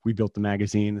we built the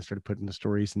magazine and started putting the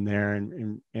stories in there.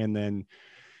 And then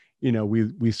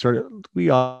we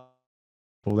all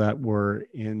people that were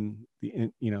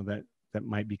that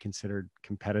might be considered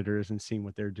competitors, and seeing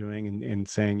what they're doing, and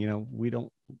saying, we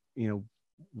don't,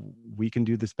 we can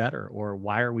do this better, or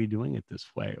why are we doing it this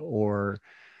way? Or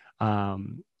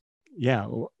um yeah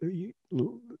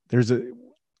there's a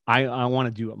I want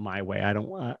to do it my way. I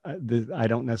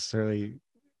don't necessarily,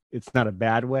 it's not a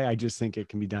bad way. I just think it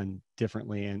can be done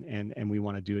differently, and we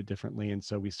want to do it differently. And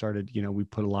so we started, we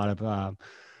put a lot of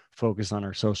focus on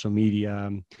our social media.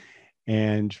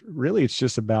 And really, it's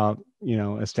just about,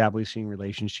 establishing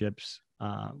relationships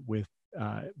with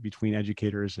between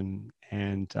educators, and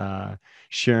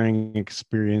sharing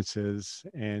experiences,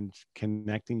 and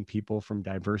connecting people from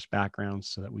diverse backgrounds,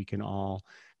 so that we can all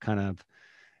kind of,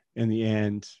 in the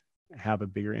end, have a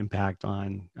bigger impact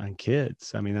on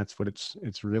kids. I mean, that's what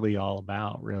it's really all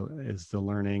about. Really, is the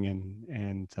learning,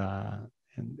 and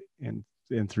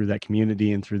through that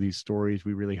community and through these stories,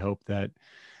 we really hope that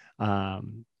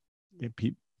um,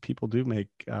 people do make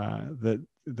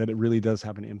that it really does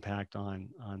have an impact on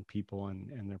people,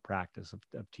 and their practice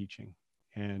of teaching.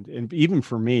 And even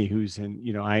for me, who's in,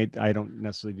 I don't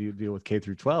necessarily deal with K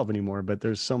through 12 anymore, but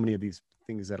there's so many of these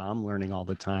things that I'm learning all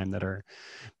the time that are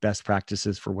best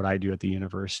practices for what I do at the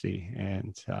university.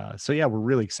 And so yeah, we're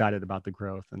really excited about the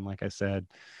growth. And like I said,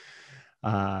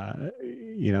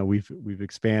 we've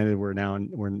expanded. We're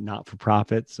not for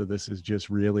profit, so this is just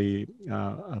really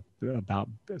about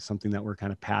something that we're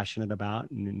kind of passionate about,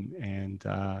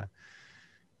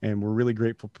 and we're really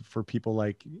grateful for people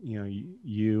like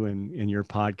you and your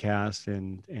podcast,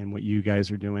 and what you guys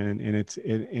are doing.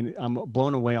 And I'm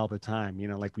blown away all the time.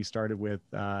 Like we started with,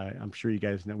 I'm sure you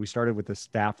guys know, we started with the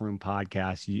Staff Room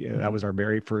podcast. That was our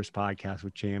very first podcast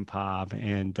with Jay and Pob,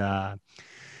 and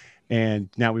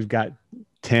now we've got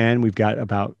 10. We're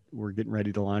getting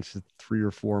ready to launch 3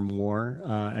 or 4 more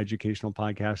educational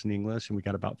podcasts in English, and we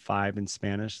got about 5 in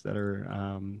Spanish that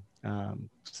are,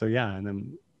 so yeah. And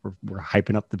then we're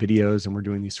hyping up the videos, and we're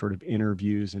doing these sort of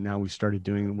interviews. And now we've started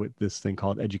doing with this thing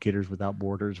called Educators Without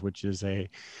Borders, which is a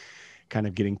kind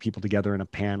of getting people together in a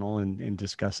panel and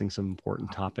discussing some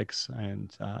important topics.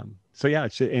 And so, yeah,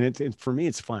 it's for me,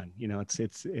 it's fun.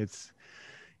 It's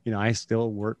I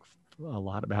still work a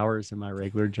lot of hours in my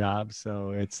regular job.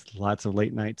 So it's lots of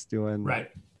late nights doing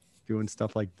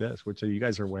stuff like this, which you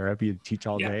guys are aware of. You teach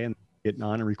all day and getting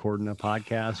on and recording a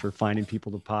podcast or finding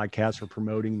people to podcast or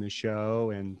promoting the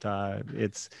show. And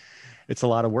it's a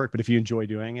lot of work, but if you enjoy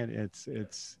doing it,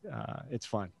 it's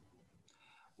fun.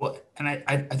 Well, and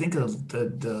I think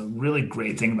the really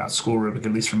great thing about School Rubric,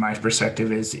 at least from my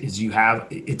perspective, is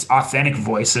it's authentic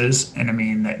voices, and I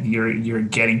mean that you're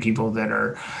getting people that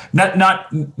are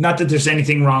not that there's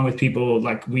anything wrong with people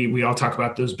like we all talk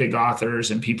about those big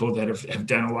authors and people that have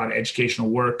done a lot of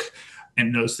educational work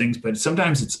and those things, but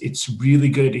sometimes it's really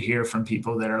good to hear from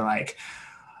people that are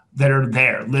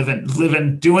there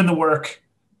living doing the work,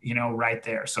 right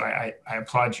there. So I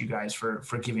applaud you guys for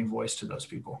giving voice to those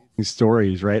people.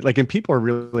 Stories, right? Like, and people are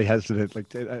really hesitant.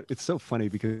 Like, it's so funny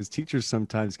because teachers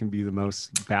sometimes can be the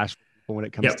most bashful when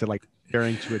it comes to like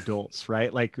sharing to adults,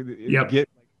 right? Like, put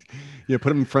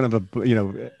them in front of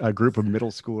a group of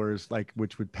middle schoolers, like,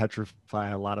 which would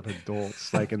petrify a lot of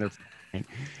adults, like, and they're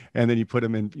and then you put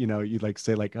them in, you like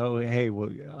say like, oh, hey, well,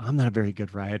 I'm not a very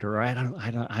good writer, or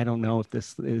I don't know if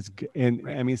this is good. And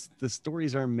I mean, the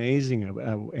stories are amazing.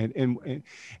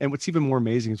 And what's even more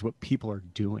amazing is what people are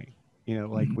doing,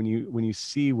 like when you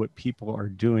see what people are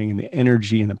doing and the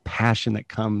energy and the passion that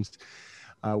comes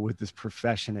with this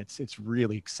profession, it's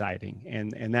really exciting.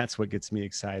 And that's what gets me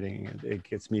exciting. It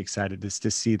gets me excited just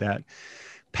to see that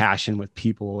passion with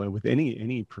people and with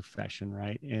any profession,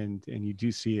 right? And you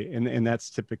do see it, and that's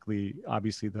typically,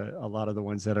 obviously, a lot of the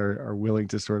ones that are willing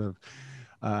to sort of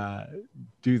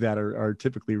do that are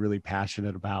typically really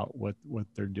passionate about what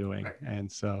they're doing. And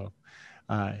so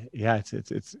yeah,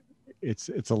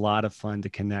 it's a lot of fun to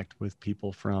connect with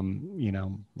people from,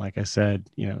 like I said,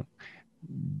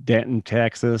 Denton,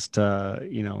 Texas to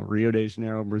Rio de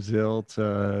Janeiro, Brazil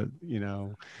to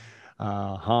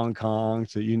Hong Kong,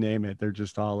 so you name it, they're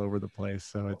just all over the place.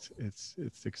 So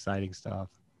it's exciting stuff.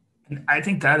 And I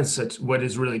think that is what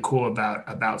is really cool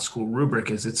about School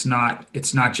Rubric is it's not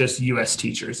just U.S.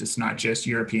 teachers, it's not just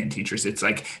European teachers. It's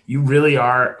like you really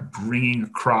are bringing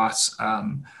across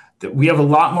that we have a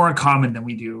lot more in common than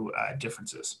we do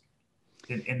differences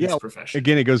in this profession.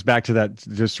 Again, it goes back to that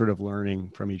just sort of learning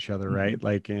from each other, right?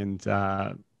 Like, and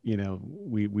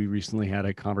we recently had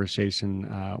a conversation.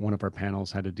 One of our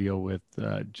panels had to deal with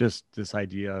just this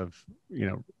idea of,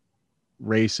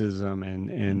 racism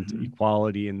and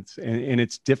equality, and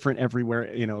it's different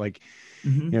everywhere.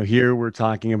 Here we're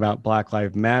talking about Black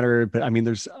Lives Matter, but I mean,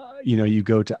 there's, you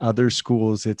go to other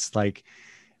schools, it's like,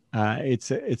 it's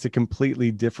a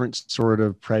completely different sort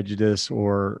of prejudice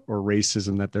or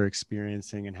racism that they're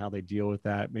experiencing, and how they deal with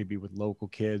that, maybe with local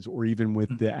kids or even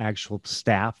with the actual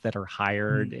staff that are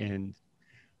hired. And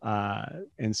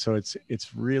so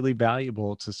it's really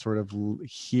valuable to sort of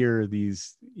hear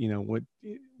these,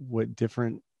 what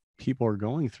different people are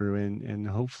going through, and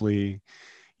hopefully,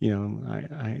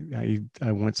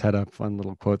 I once had a fun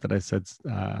little quote that I said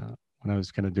when I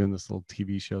was kind of doing this little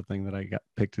TV show thing that I got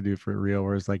picked to do for Rio,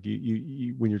 where it's like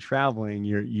you when you're traveling,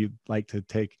 you like to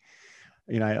take,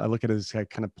 I look at it as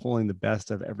kind of pulling the best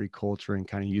of every culture and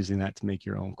kind of using that to make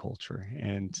your own culture.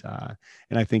 And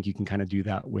I think you can kind of do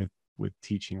that with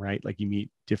teaching, right? Like, you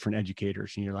meet different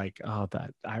educators and you're like, oh,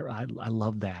 that I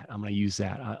love that. I'm going to use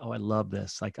that. I love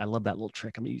this. Like, I love that little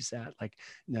trick. I'm going to use that. Like,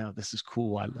 no, this is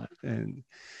cool. I love it.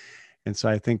 And so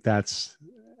I think that's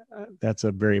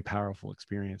a very powerful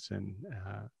experience, and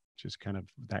just kind of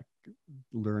that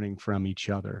learning from each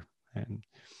other. And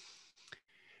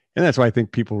that's why I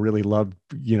think people really loved,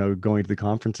 going to the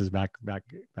conferences back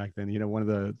then. One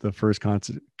of the first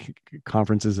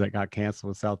conferences that got canceled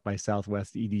was South by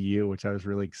Southwest EDU, which I was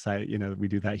really excited. We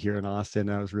do that here in Austin.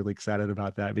 I was really excited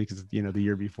about that because, the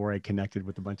year before I connected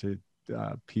with a bunch of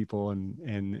people,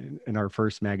 and in our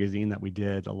first magazine that we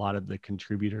did, a lot of the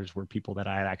contributors were people that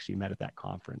I had actually met at that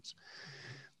conference.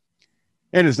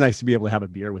 And it's nice to be able to have a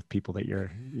beer with people that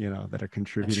you're, that are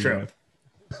contributing with.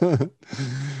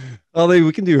 Although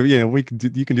we can do,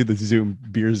 you can do the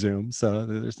beer Zoom. So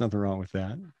there's nothing wrong with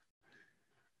that.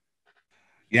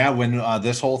 Yeah. When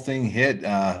this whole thing hit,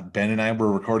 Ben and I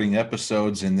were recording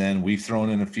episodes, and then we've thrown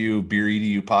in a few Beer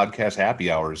EDU podcast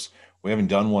happy hours. We haven't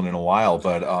done one in a while,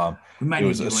 but it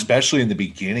was especially in the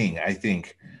beginning. I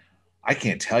think I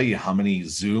can't tell you how many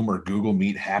Zoom or Google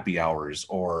Meet happy hours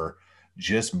or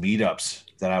just meetups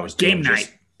that I was Game doing. night.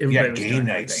 Just, yeah, Everybody was game doing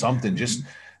that night, thing. something, just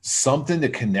something to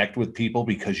connect with people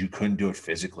because you couldn't do it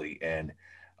physically. And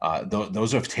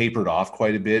those have tapered off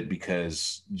quite a bit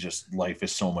because just life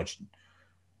is so much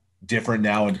different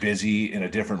now and busy in a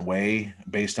different way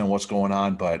based on what's going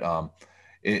on. But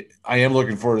I am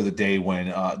looking forward to the day when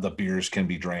the beers can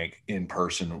be drank in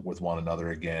person with one another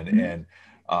again. And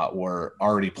we're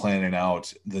already planning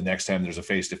out the next time there's a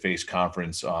face-to-face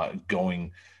conference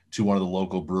going to one of the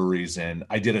local breweries. And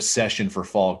I did a session for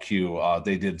Fall Q.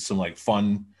 They did some like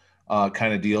fun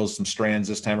kind of deals, some strands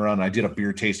this time around. And I did a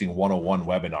beer tasting 101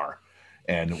 webinar.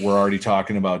 And we're already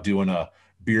talking about doing a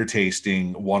beer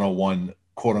tasting 101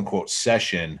 quote unquote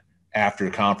session after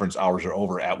conference hours are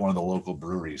over at one of the local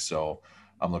breweries. So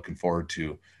I'm looking forward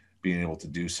to being able to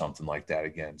do something like that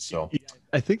again. So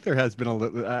I think there has been a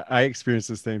little. I experienced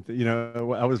the same thing. You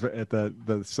know, I was at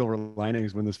the Silver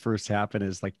Linings when this first happened.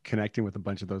 Is like connecting with a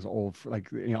bunch of those old, like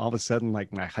all of a sudden,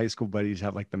 like my high school buddies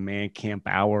have like the man camp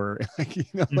hour.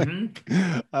 Like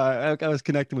I was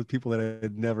connecting with people that I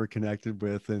had never connected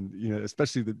with, and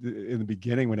especially in the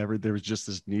beginning, whenever there was just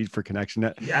this need for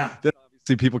connection. Yeah. Then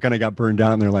obviously people kind of got burned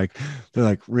out, and they're like,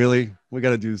 really, we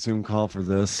got to do a Zoom call for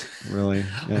this, really?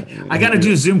 I got to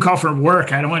do a Zoom call for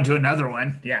work. I don't want to do another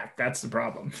one. Yeah, that's the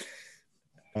problem.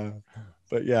 Uh,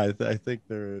 but yeah, I think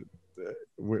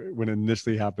when it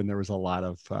initially happened, there was a lot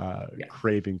of Yeah.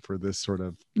 craving for this sort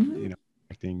of, Mhm.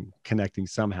 connecting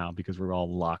somehow because we're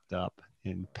all locked up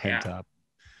and pent Yeah. up.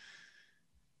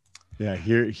 Yeah,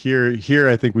 here.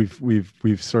 I think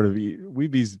we've sort of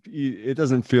it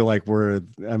doesn't feel like we're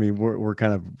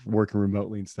kind of working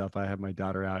remotely and stuff. I had my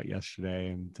daughter out yesterday,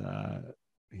 and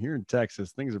here in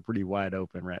Texas, things are pretty wide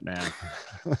open right now.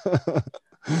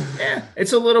 Yeah,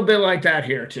 it's a little bit like that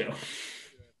here too.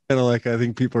 Kind of like I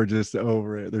think people are just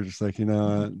over it. They're just like,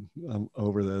 I'm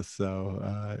over this. So,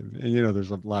 and there's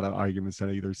a lot of arguments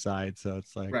on either side. So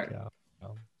it's like, Right.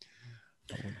 um,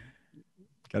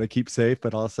 got to keep safe,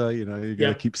 but also, you got to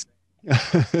Yep. keep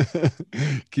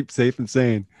keep safe and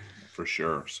sane. for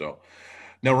sure. So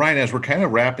now, Ryan, as we're kind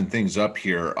of wrapping things up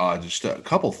here, just a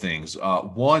couple things.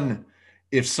 One,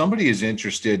 if somebody is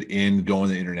interested in going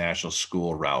the international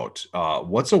school route,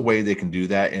 what's a way they can do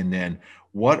that? And then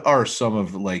what are some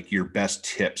of like your best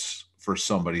tips for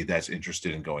somebody that's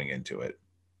interested in going into it?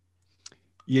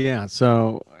 Yeah.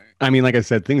 So, I mean, like I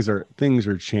said, things are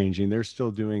changing. They're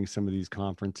still doing some of these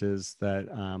conferences that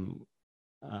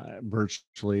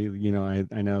virtually.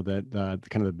 I know that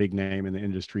kind of the big name in the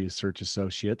industry is Search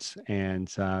Associates, and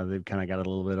they've kind of got a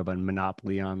little bit of a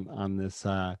monopoly on this.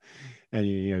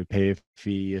 And pay a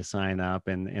fee, you sign up,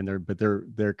 and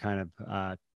they're kind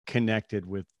of connected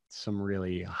with some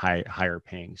really higher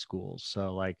paying schools.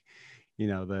 So like,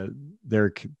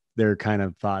 they're they're kind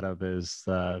of thought of as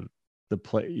the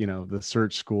play. The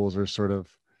search schools are sort of,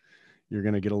 you're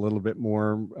going to get a little bit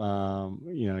more,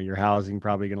 your housing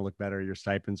probably going to look better, your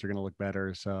stipends are going to look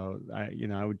better. So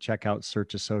I would check out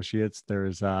Search Associates.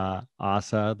 There's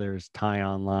ASA, there's Thai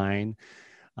Online.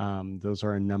 Those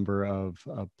are a number of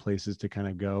places to kind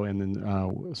of go, and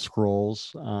then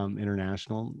Scrolls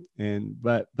International.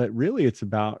 But really it's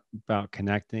about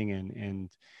connecting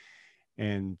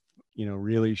and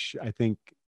really I think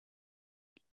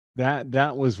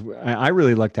that was, I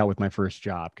really lucked out with my first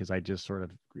job because I just sort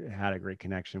of had a great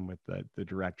connection with the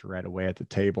director right away at the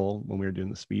table when we were doing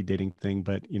the speed dating thing.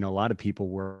 But a lot of people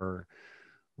were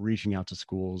reaching out to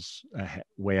schools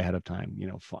way ahead of time.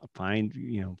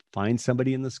 Find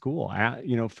somebody in the school.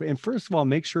 And first of all,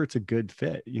 make sure it's a good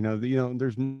fit.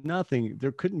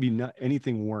 There couldn't be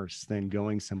anything worse than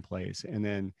going someplace and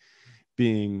then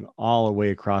being all the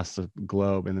way across the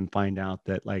globe and then find out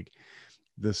that like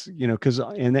this, because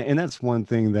and that's one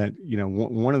thing that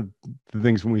one of the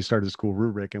things when we started the school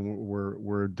rubric, and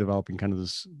we're developing kind of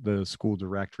the school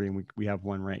directory, and we have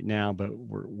one right now, but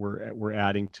we're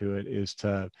adding to it, is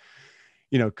to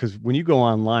because when you go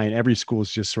online, every school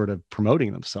is just sort of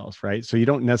promoting themselves, right? So you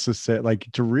don't necessarily, like,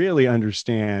 to really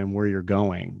understand where you're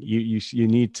going, you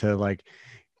need to like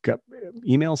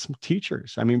email some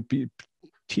teachers. I mean,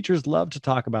 teachers love to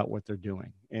talk about what they're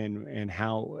doing and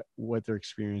what their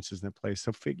experiences in the place.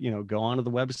 So go onto the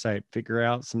website, figure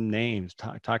out some names,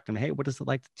 talk to them. Hey, what is it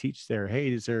like to teach there?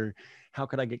 Hey, how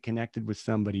could I get connected with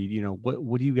somebody?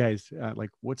 What do you guys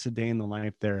like? What's a day in the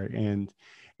life there? And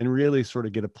really sort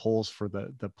of get a pulse for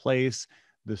the place,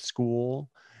 the school,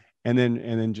 and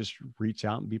then just reach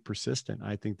out and be persistent.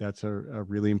 I think that's a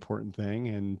really important thing.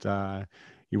 And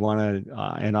you want to,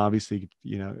 and obviously,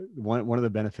 one of the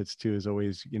benefits too is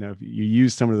always, if you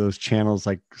use some of those channels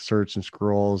like search and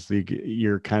scrolls,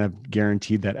 you're kind of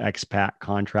guaranteed that expat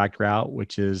contract route,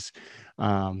 which is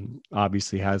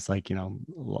obviously has like,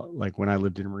 like when I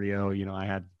lived in Rio, I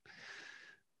had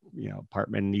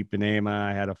apartment in Ipanema.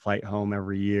 I had a flight home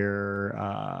every year.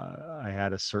 I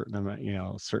had a certain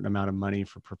amount of money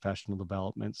for professional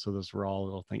development. So those were all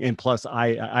little things. And plus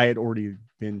I had already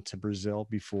been to Brazil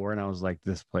before, and I was like,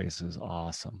 this place is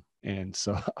awesome. And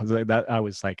so I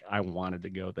was like, I wanted to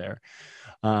go there.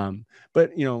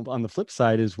 But on the flip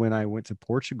side is when I went to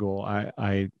Portugal,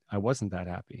 I wasn't that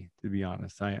happy, to be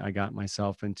honest. I got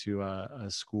myself into a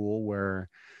school where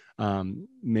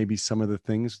maybe some of the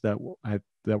things that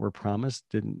were promised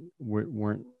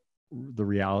weren't the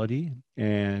reality.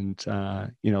 And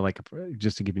like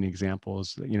just to give you an example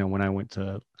is, when I went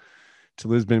to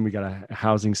Lisbon, we got a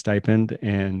housing stipend,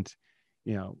 and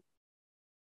you know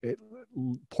it,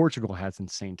 Portugal has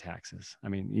insane taxes. I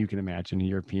mean, you can imagine a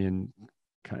European.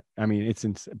 I mean, it's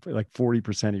like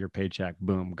 40% of your paycheck,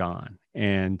 boom, gone.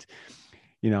 And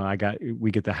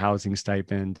we get the housing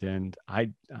stipend, and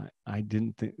I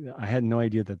didn't think, I had no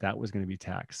idea that was going to be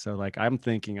taxed. So like, I'm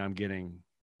thinking I'm getting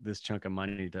this chunk of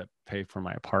money to pay for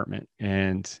my apartment,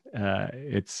 and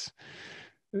it's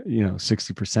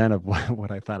 60% of what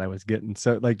I thought I was getting.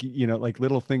 So like, like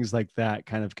little things like that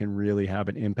kind of can really have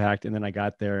an impact. And then I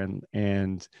got there,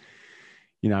 and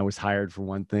I was hired for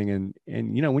one thing, and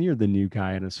when you're the new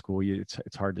guy in a school,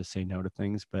 it's hard to say no to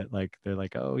things. But like, they're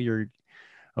like, oh, you're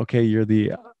okay, you're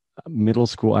the middle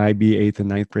school IB eighth and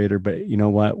ninth grader, but you know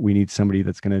what? We need somebody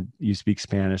you speak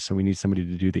Spanish, so we need somebody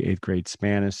to do the eighth grade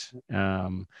Spanish.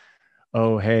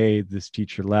 Oh, hey, this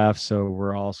teacher left, so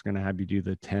we're also going to have you do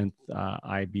the 10th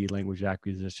IB language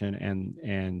acquisition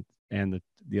and the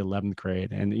 11th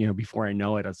grade. And before I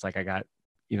know it, it's like I got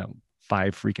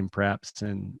 5 freaking preps,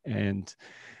 and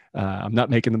I'm not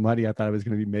making the money I thought I was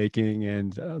going to be making,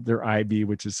 and their IB,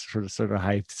 which is sort of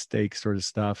high stakes sort of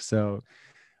stuff. So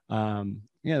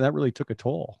yeah, that really took a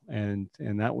toll, and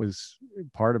that was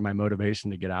part of my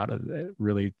motivation to get out of it,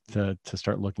 really, to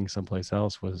start looking someplace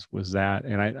else was that.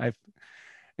 And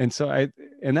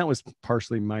and that was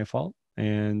partially my fault,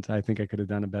 and I think I could have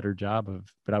done a better job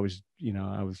but I was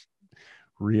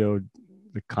Rio,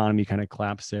 the economy kind of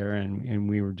collapsed there, and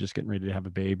we were just getting ready to have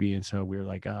a baby. And so we were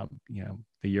like,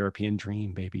 the European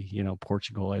dream, baby,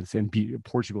 Portugal is, and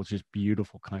Portugal is just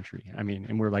beautiful country. I mean,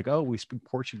 and we're like, oh, we speak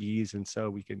Portuguese, and so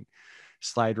we can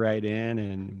slide right in.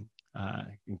 And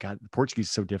God, Portuguese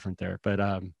is so different there. But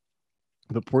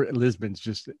Lisbon's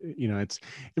just, it's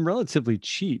relatively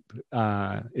cheap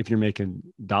if you're making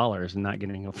dollars and not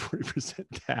getting a 40%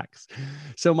 tax.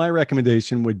 So my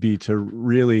recommendation would be to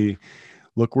really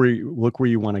look where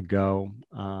you want to go,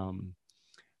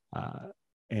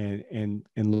 and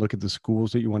look at the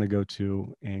schools that you want to go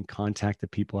to, and contact the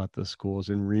people at the schools,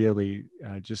 and really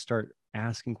just start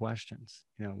asking questions.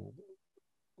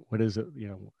 What is it?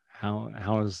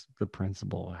 How is the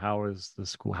principal? How is the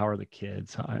school? How are the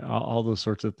kids? All those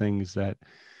sorts of things that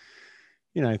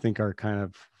I think are kind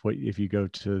of what, if you go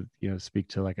to speak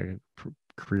to like a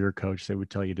career coach, they would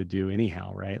tell you to do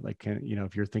anyhow, right? Like,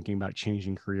 if you're thinking about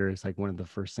changing careers, like one of the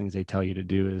first things they tell you to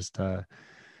do is to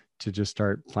just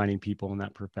start finding people in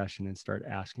that profession and start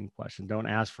asking questions. Don't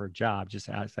ask for a job, just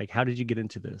ask, like, how did you get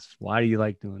into this? Why do you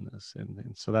like doing this?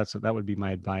 And so that would be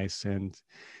my advice. And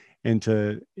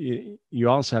you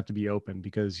also have to be open,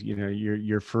 because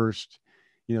your first,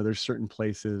 there's certain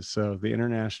places. So the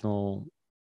international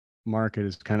market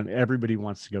is kind of, everybody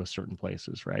wants to go certain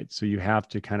places, right? So you have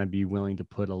to kind of be willing to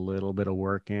put a little bit of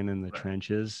work in the right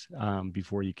trenches,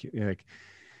 before you can,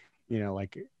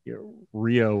 like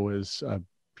Rio was,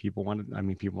 people want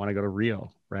to go to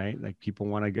Rio, right? Like people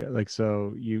want to go, like,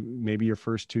 so maybe your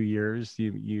first 2 years,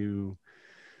 you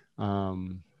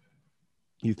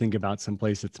think about some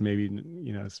place that's maybe,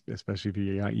 especially if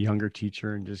you're a younger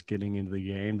teacher and just getting into the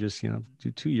game, just,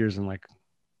 do 2 years in like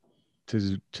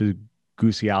to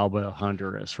Gusialba,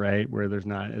 Honduras, right? Where there's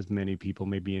not as many people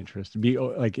may be interested. Be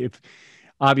like, if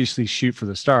obviously shoot for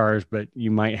the stars, but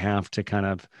you might have to kind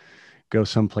of go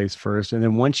someplace first. And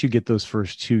then once you get those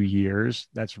first 2 years,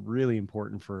 that's really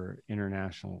important for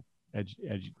international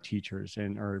teachers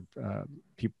or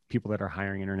people that are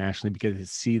hiring internationally, because they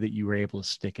see that you were able to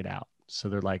stick it out. So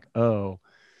they're like, oh,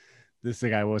 this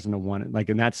guy wasn't a one, like,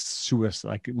 and that's suicide.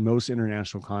 Like most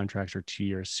international contracts are 2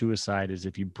 years. Suicide is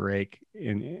if you break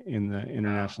in the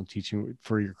international teaching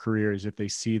for your career, is if they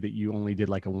see that you only did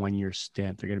like a 1 year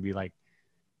stint, they're going to be like,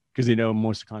 because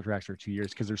most contracts are 2 years,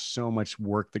 because there's so much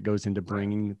work that goes into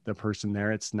bringing the person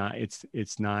there. It's not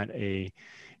a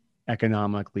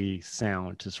economically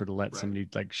sound to sort of let somebody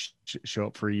like show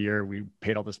up for a year. We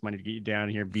paid all this money to get you down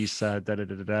here, visa,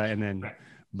 and then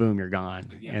boom, you're gone.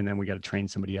 And then we got to train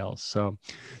somebody else. So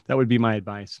that would be my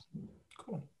advice.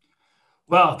 Cool.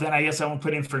 Well, then I guess I won't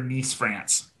put in for Nice,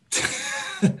 France.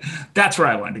 That's where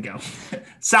I wanted to go.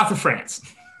 South of France.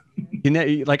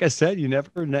 Like I said, you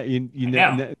never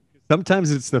know.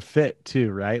 Sometimes it's the fit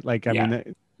too, right? Like, I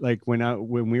mean, like when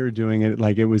we were doing it,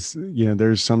 like it was,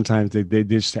 there's sometimes they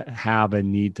just have a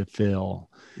need to fill.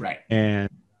 Right. And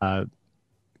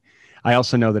I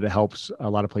also know that it helps a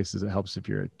lot of places. It helps if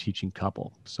you're a teaching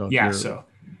couple. So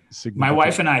so my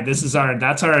wife and I,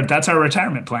 that's our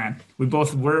retirement plan.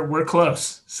 We're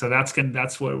close. So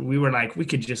that's what we were like. We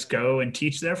could just go and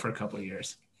teach there for a couple of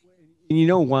years. And you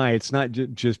know why? It's not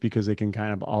just because they can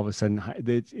kind of all of a sudden,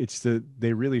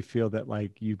 they really feel that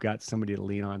like you've got somebody to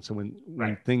lean on. So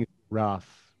when things are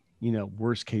rough,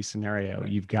 worst case scenario,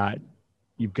 you've got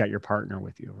your partner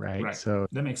with you. Right. So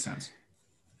that makes sense.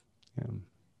 Yeah.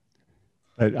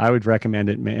 But I would recommend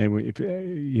it, man.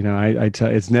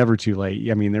 It's never too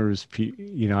late. I mean, there was,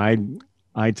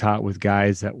 I taught with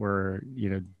guys that were,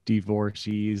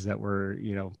 divorcees that were,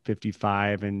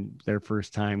 55 and their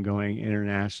first time going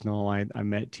international. I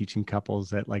met teaching couples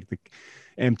that like the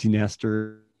empty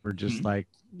nester were just like,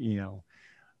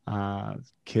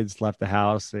 kids left the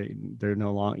house. They're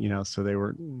no longer, so they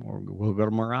were, we'll go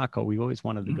to Morocco. We always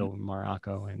wanted to go to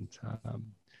Morocco, and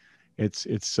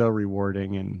it's so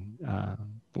rewarding, and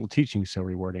teaching is so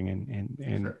rewarding,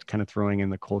 and kind of throwing in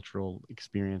the cultural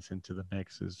experience into the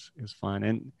mix is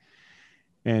fun.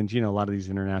 And a lot of these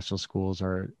international schools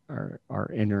are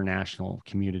international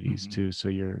communities too. So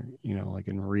you're, like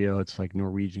in Rio, it's like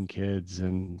Norwegian kids,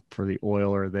 and for the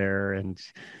oil are there, and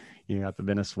you got the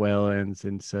Venezuelans,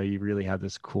 and so you really have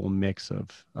this cool mix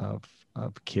of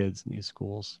kids in these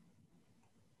schools.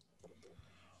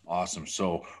 Awesome.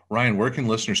 So Ryan, where can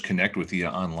listeners connect with you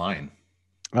online?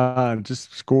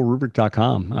 Just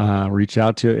schoolrubric.com. Reach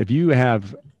out to, if you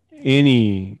have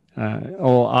any,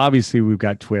 obviously we've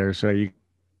got Twitter. So you,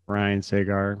 Ryan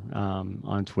Sagare,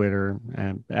 on Twitter,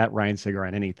 and at Ryan Sagare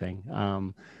on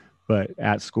anything. But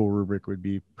at School Rubric would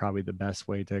be probably the best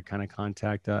way to kind of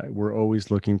contact. We're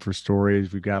always looking for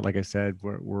stories. We've got, like I said,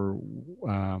 we're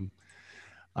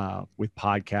with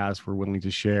podcasts, we're willing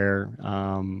to share.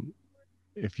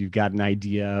 If you've got an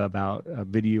idea about a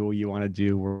video you want to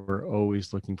do, we're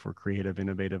always looking for creative,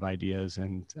 innovative ideas,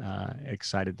 and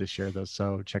excited to share those.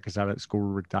 So check us out at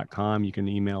schoolrubric.com. You can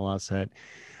email us at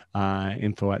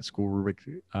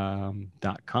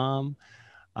info@schoolrubric.com.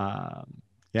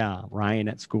 Ryan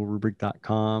at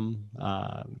schoolrubric.com.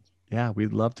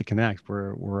 We'd love to connect.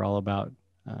 We're all about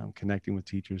connecting with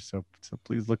teachers. So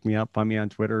please look me up, find me on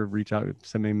Twitter, reach out,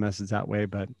 send me a message that way.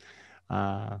 But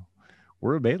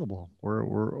we're available.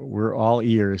 We're all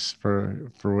ears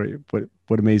for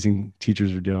what amazing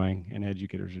teachers are doing and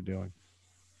educators are doing.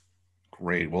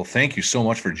 Great. Well, thank you so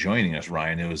much for joining us,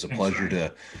 Ryan. It was a pleasure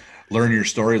to learn your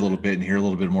story a little bit and hear a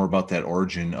little bit more about that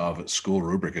origin of School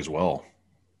Rubric as well.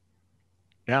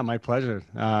 Yeah, my pleasure.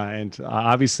 And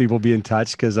obviously we'll be in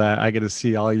touch, because I get to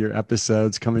see all your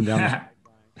episodes coming down.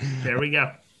 There we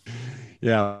go.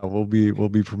 Yeah, we'll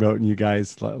be promoting you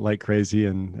guys like crazy,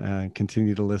 and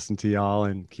continue to listen to y'all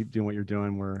and keep doing what you're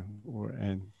doing.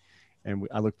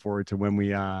 I look forward to when we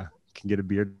can get a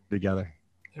beer together.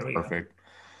 Perfect.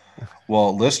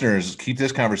 Well, listeners, keep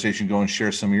this conversation going.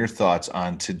 Share some of your thoughts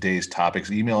on today's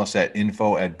topics. Email us at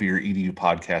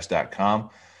info@beeredupodcast.com.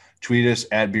 Tweet us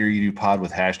at BeerEduPod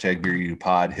with hashtag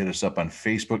BeerEduPod. Hit us up on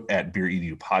Facebook at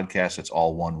BeerEduPodcast. That's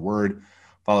all one word.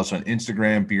 Follow us on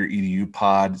Instagram,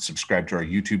 BeerEduPod. Subscribe to our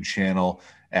YouTube channel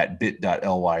at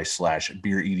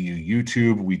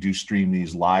bit.ly/BeerEduYouTube. We do stream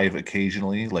these live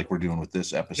occasionally, like we're doing with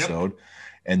this episode. Yep.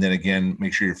 And then again,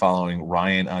 make sure you're following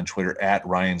Ryan on Twitter at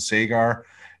Ryan Sagare.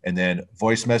 And then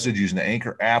voice message using the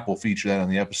Anchor app. We'll feature that on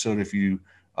the episode if you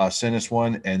send us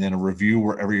one. And then a review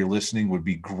wherever you're listening would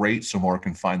be great, so more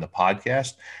can find the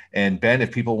podcast. And Ben,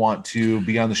 if people want to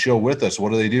be on the show with us,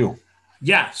 what do they do?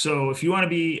 Yeah. So if you want to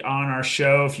be on our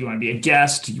show, if you want to be a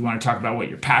guest, you want to talk about what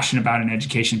you're passionate about in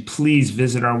education, please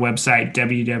visit our website,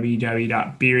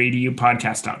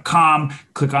 www.beeredupodcast.com.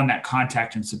 Click on that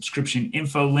contact and subscription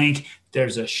info link.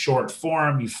 There's a short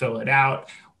form. You fill it out.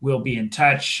 We'll be in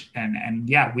touch. And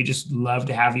we just love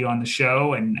to have you on the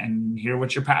show and hear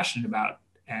what you're passionate about.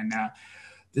 And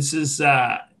this is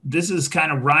this is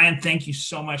kind of Ryan. Thank you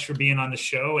so much for being on the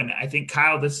show. And I think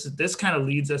Kyle, this kind of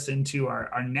leads us into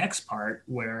our next part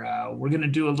where we're going to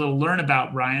do a little learn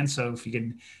about Ryan. So if you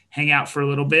can hang out for a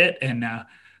little bit, and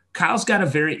Kyle's got a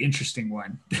very interesting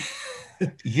one.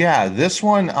 Yeah, this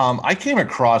one, I came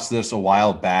across this a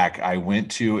while back. I went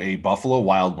to a Buffalo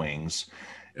Wild Wings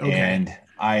Okay. and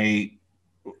I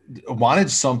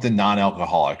wanted something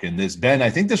non-alcoholic. And this, Ben, I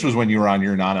think this was when you were on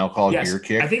your non-alcoholic beer Yes, I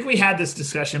kick. think we had this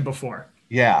discussion before.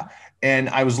 Yeah. And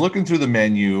I was looking through the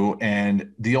menu,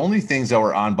 and the only things that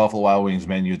were on Buffalo Wild Wings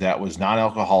menu that was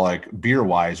non-alcoholic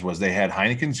beer-wise was they had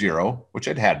Heineken Zero, which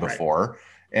I'd had Right. before.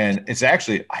 And it's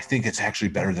actually, I think it's actually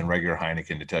better than regular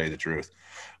Heineken, to tell you the truth.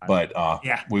 But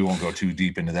Yeah. we won't go too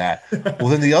deep into that. Well,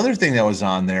 then the other thing that was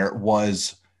on there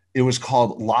was it was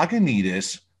called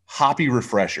Lagunitas Hoppy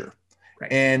Refresher.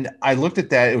 Right. And I looked at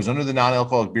that. It was under the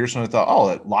non-alcoholic beer. So I thought,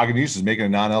 oh, Lagunitas is making a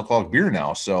non-alcoholic beer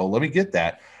now. So let me get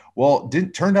that. Well,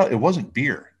 didn't turn out it wasn't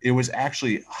beer. It was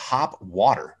actually hop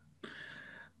water.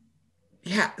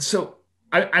 Yeah. So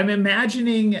I'm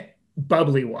imagining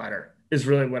bubbly water is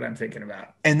really what I'm thinking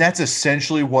about. And that's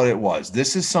essentially what it was.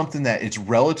 This is something that it's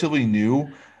relatively new.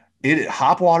 It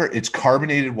hop water, it's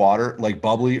carbonated water like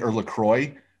bubbly or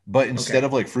LaCroix, but instead Okay.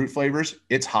 of like fruit flavors,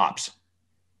 it's hops.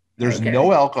 There's no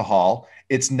Okay. alcohol.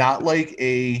 It's not like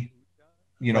a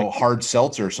Like hard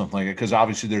seltzer or something like that, because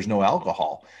obviously there's no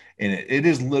alcohol in it. It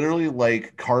is literally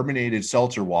like carbonated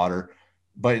seltzer water,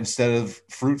 but instead of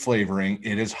fruit flavoring,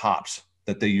 it is hops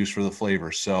that they use for the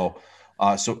flavor. So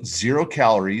 0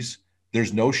 calories.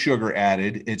 There's no sugar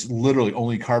added. It's literally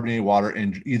only carbonated water,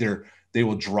 and either they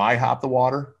will dry hop the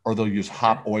water or they'll use Okay.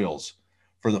 hop oils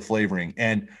for the flavoring.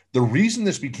 And the reason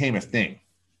this became a thing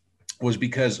was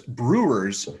because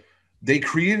brewers, they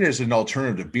created it as an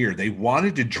alternative to beer. They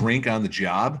wanted to drink on the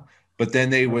job, but then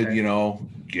they would, Okay.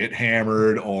 get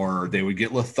hammered, or they would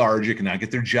get lethargic and not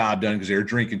get their job done because they were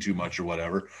drinking too much or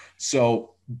whatever.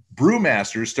 So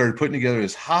brewmasters started putting together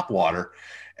this hop water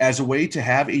as a way to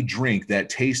have a drink that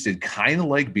tasted kind of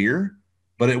like beer,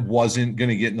 but it wasn't going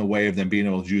to get in the way of them being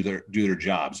able to do their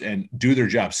jobs and do their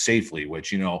jobs safely,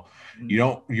 which,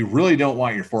 you really don't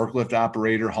want your forklift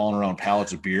operator hauling around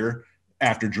pallets of beer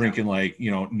after No. drinking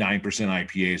 9%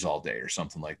 IPAs all day or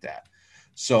something like that.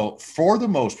 So for the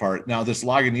most part, now this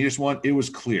Lagunitas one, it was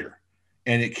clear,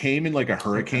 and it came in like a Okay.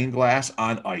 hurricane glass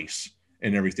on ice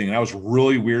and everything. And I was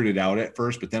really weirded out at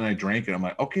first, but then I drank it. I'm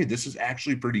like, okay, this is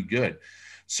actually pretty good.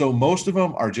 So most of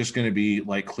them are just going to be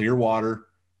like clear water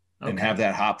and have Okay.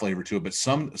 that hop flavor to it. But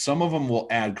some of them will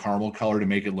add caramel color to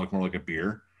make it look more like a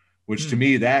beer, which to Hmm.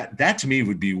 me that to me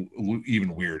would be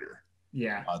even weirder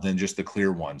Yeah. than just the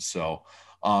clear ones. So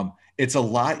it's a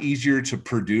lot easier to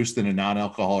produce than a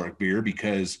non-alcoholic beer,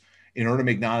 because in order to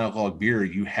make non-alcoholic beer,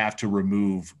 you have to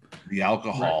remove the Right.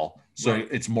 alcohol. So Right.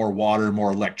 it's more water,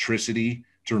 more electricity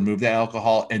to remove that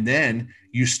alcohol. And then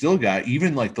you still got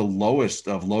even like the lowest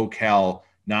of low cal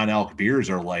non-alc beers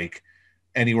are like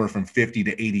anywhere from 50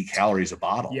 to 80 calories a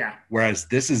bottle. Yeah. Whereas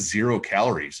this is 0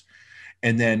 calories.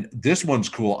 And then this one's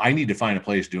cool. I need to find a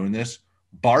place doing this.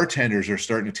 Bartenders are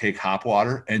starting to take hop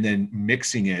water and then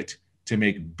mixing it to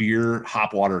make beer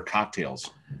hop water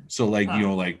cocktails. So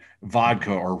Huh. like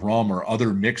vodka or rum or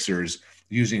other mixers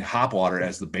using hop water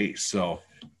as the base. So,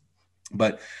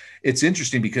 but it's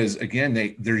interesting because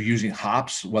again, they're using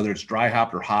hops, whether it's dry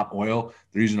hop or hop oil.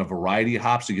 They're using a variety of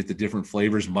hops to get the different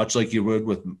flavors, much like you would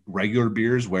with regular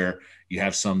beers, where you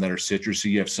have some that are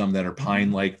citrusy, you have some that are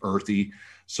pine-like, earthy.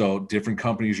 So different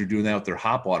companies are doing that with their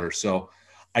hop water. So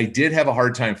I did have a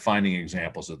hard time finding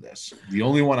examples of this. The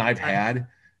only one I've I, had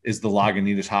is the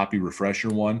Lagunitas Hoppy Refresher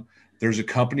one. There's a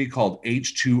company called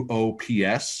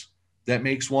H2OPS that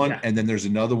makes one, yeah. and then there's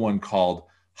another one called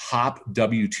Hop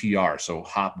WTR, so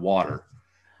hop water,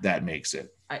 that makes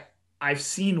it. I've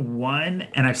seen one,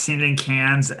 and I've seen it in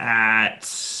cans at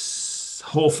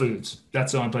Whole Foods.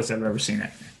 That's the only place I've ever seen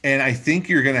it. And I think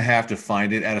you're going to have to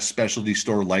find it at a specialty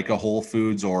store like a Whole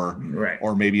Foods Right.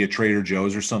 or maybe a Trader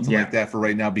Joe's or something like Yeah. that for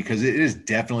right now, because it is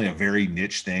definitely a very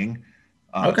niche thing.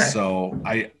 Okay. So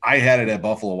I had it at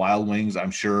Buffalo Wild Wings.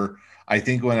 I'm sure. I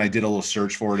think when I did a little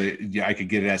search for it, yeah, I could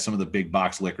get it at some of the big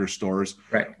box liquor stores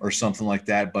Right. or something like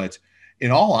that. But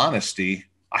in all honesty,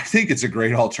 I think it's a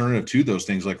great alternative to those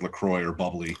things like LaCroix or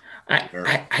bubbly. I'm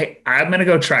gonna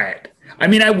go try it. I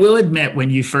mean, I will admit, when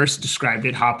you first described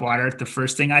it, hop water, the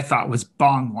first thing I thought was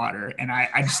bong water, and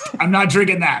I'm not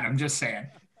drinking that. I'm just saying.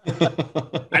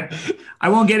 I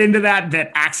won't get into that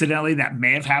accidentally that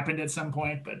may have happened at some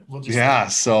point, but we'll just Yeah.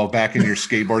 So back in your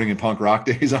skateboarding and punk rock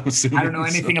days, I'm assuming. I don't know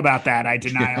anything about that. I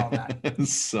deny all that.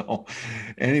 So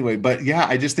anyway, but yeah,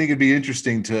 I just think it'd be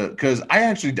interesting because I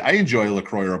enjoy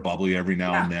LaCroix or a bubbly every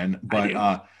now and then, but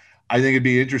I think it'd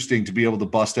be interesting to be able to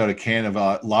bust out a can of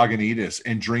Lagunitas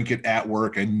and drink it at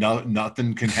work, and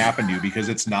nothing can happen to you because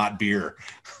it's not beer.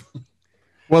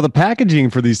 Well, the packaging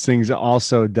for these things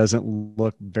also doesn't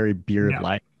look very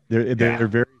beer-like. They're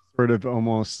very sort of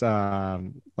almost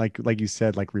like you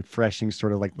said, like refreshing,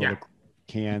 sort of like the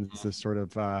cans, this sort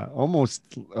of almost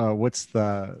what's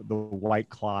the White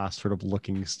Claw sort of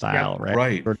looking style, right?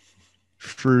 Right. Sort of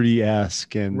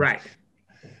fruity-esque and right.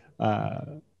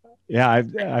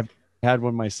 I've had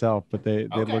one myself, but they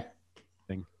look.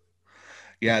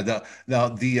 Yeah, the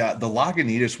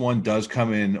Lagunitas one does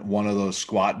come in one of those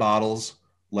squat bottles,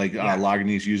 like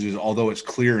Lagunitas uses, although it's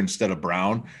clear instead of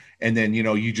brown. And then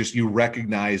you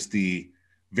recognize the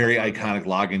very iconic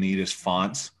Lagunitas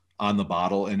fonts on the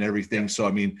bottle and everything. So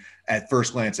I mean, at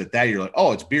first glance at that, you're like,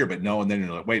 oh, it's beer, but no, and then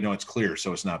you're like, wait, no, it's clear,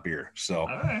 so it's not beer. So,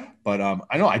 but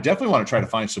I know I definitely want to try to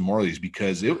find some more of these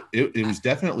because it was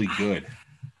definitely good.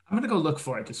 I'm gonna go look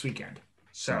for it this weekend.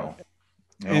 So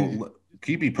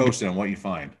keep me posted on what you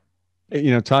find.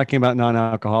 Talking about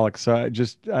non-alcoholic, so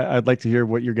I'd like to hear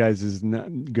what your guys'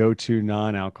 go-to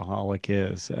non-alcoholic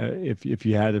is. If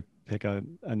you had to pick a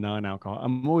non-alcoholic,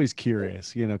 I'm always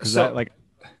curious, because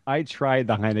I tried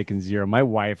the Heineken Zero. My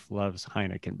wife loves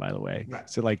Heineken, by the way. Right.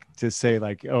 So to say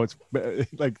oh, it's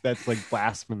like that's like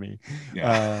blasphemy.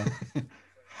 Yeah.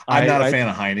 I'm not a fan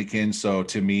of Heineken, so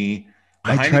to me,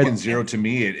 the Heineken Zero to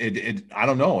me, it I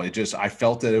don't know. I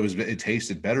felt that it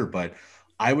tasted better, but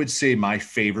I would say my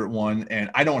favorite one,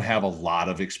 and I don't have a lot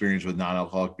of experience with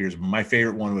non-alcoholic beers, but my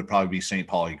favorite one would probably be St.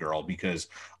 Pauli Girl, because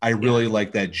I really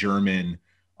like that German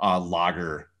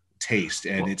lager taste,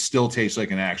 and it still tastes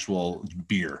like an actual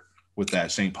beer with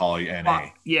that St. Pauli NA.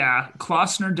 Yeah,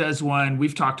 Klossner does one.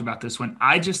 We've talked about this one.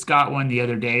 I just got one the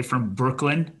other day from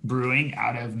Brooklyn Brewing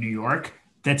out of New York.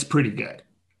 That's pretty good.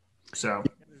 So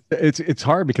it's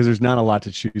hard because there's not a lot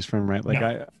to choose from, right?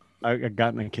 I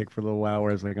got in a kick for a little while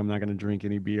where I was like, I'm not going to drink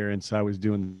any beer. And so I was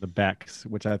doing the Beck's,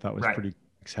 which I thought was pretty,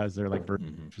 has their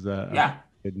version, which was a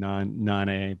good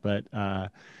non-A, but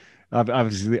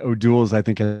obviously O'Doul's, I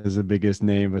think, has the biggest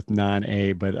name with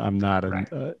non-A, but I'm not,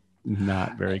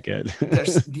 not very good.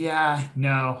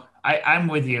 I'm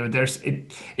with you.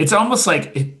 It's almost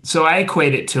like, so I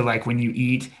equate it to when you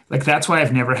eat, that's why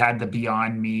I've never had the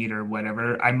Beyond Meat or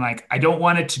whatever. I'm I don't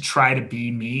want it to try to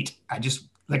be meat. I just,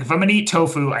 if I'm going to eat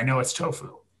tofu, I know it's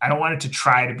tofu. I don't want it to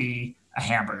try to be a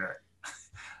hamburger.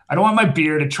 I don't want my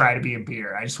beer to try to be a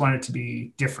beer. I just want it to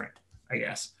be different, I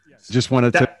guess. Just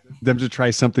wanted them to try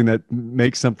something that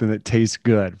makes something that tastes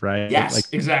good, right?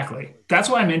 Yes, exactly. That's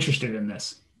why I'm interested in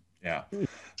this. Yeah.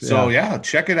 So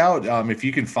check it out. If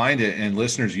you can find it, and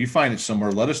listeners, you find it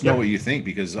somewhere, let us know what you think,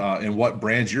 because and what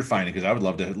brands you're finding, because I would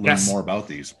love to learn more about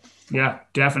these. Yeah,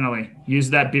 definitely. Use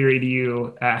that beer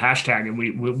EDU hashtag, and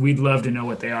we'd love to know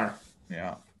what they are.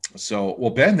 Yeah. So, well,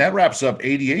 Ben, that wraps up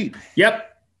 88. Yep.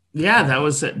 Yeah,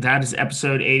 that is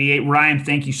episode 88. Ryan,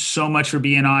 thank you so much for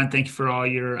being on. Thank you for all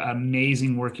your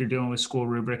amazing work you're doing with School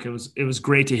Rubric. It was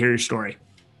great to hear your story.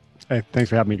 Hey, thanks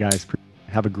for having me, guys.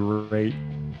 Have a great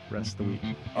rest of the week.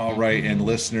 All right, and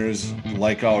listeners,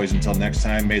 like always, until next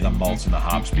time, may the malts and the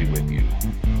hops be with you.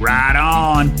 Right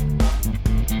on.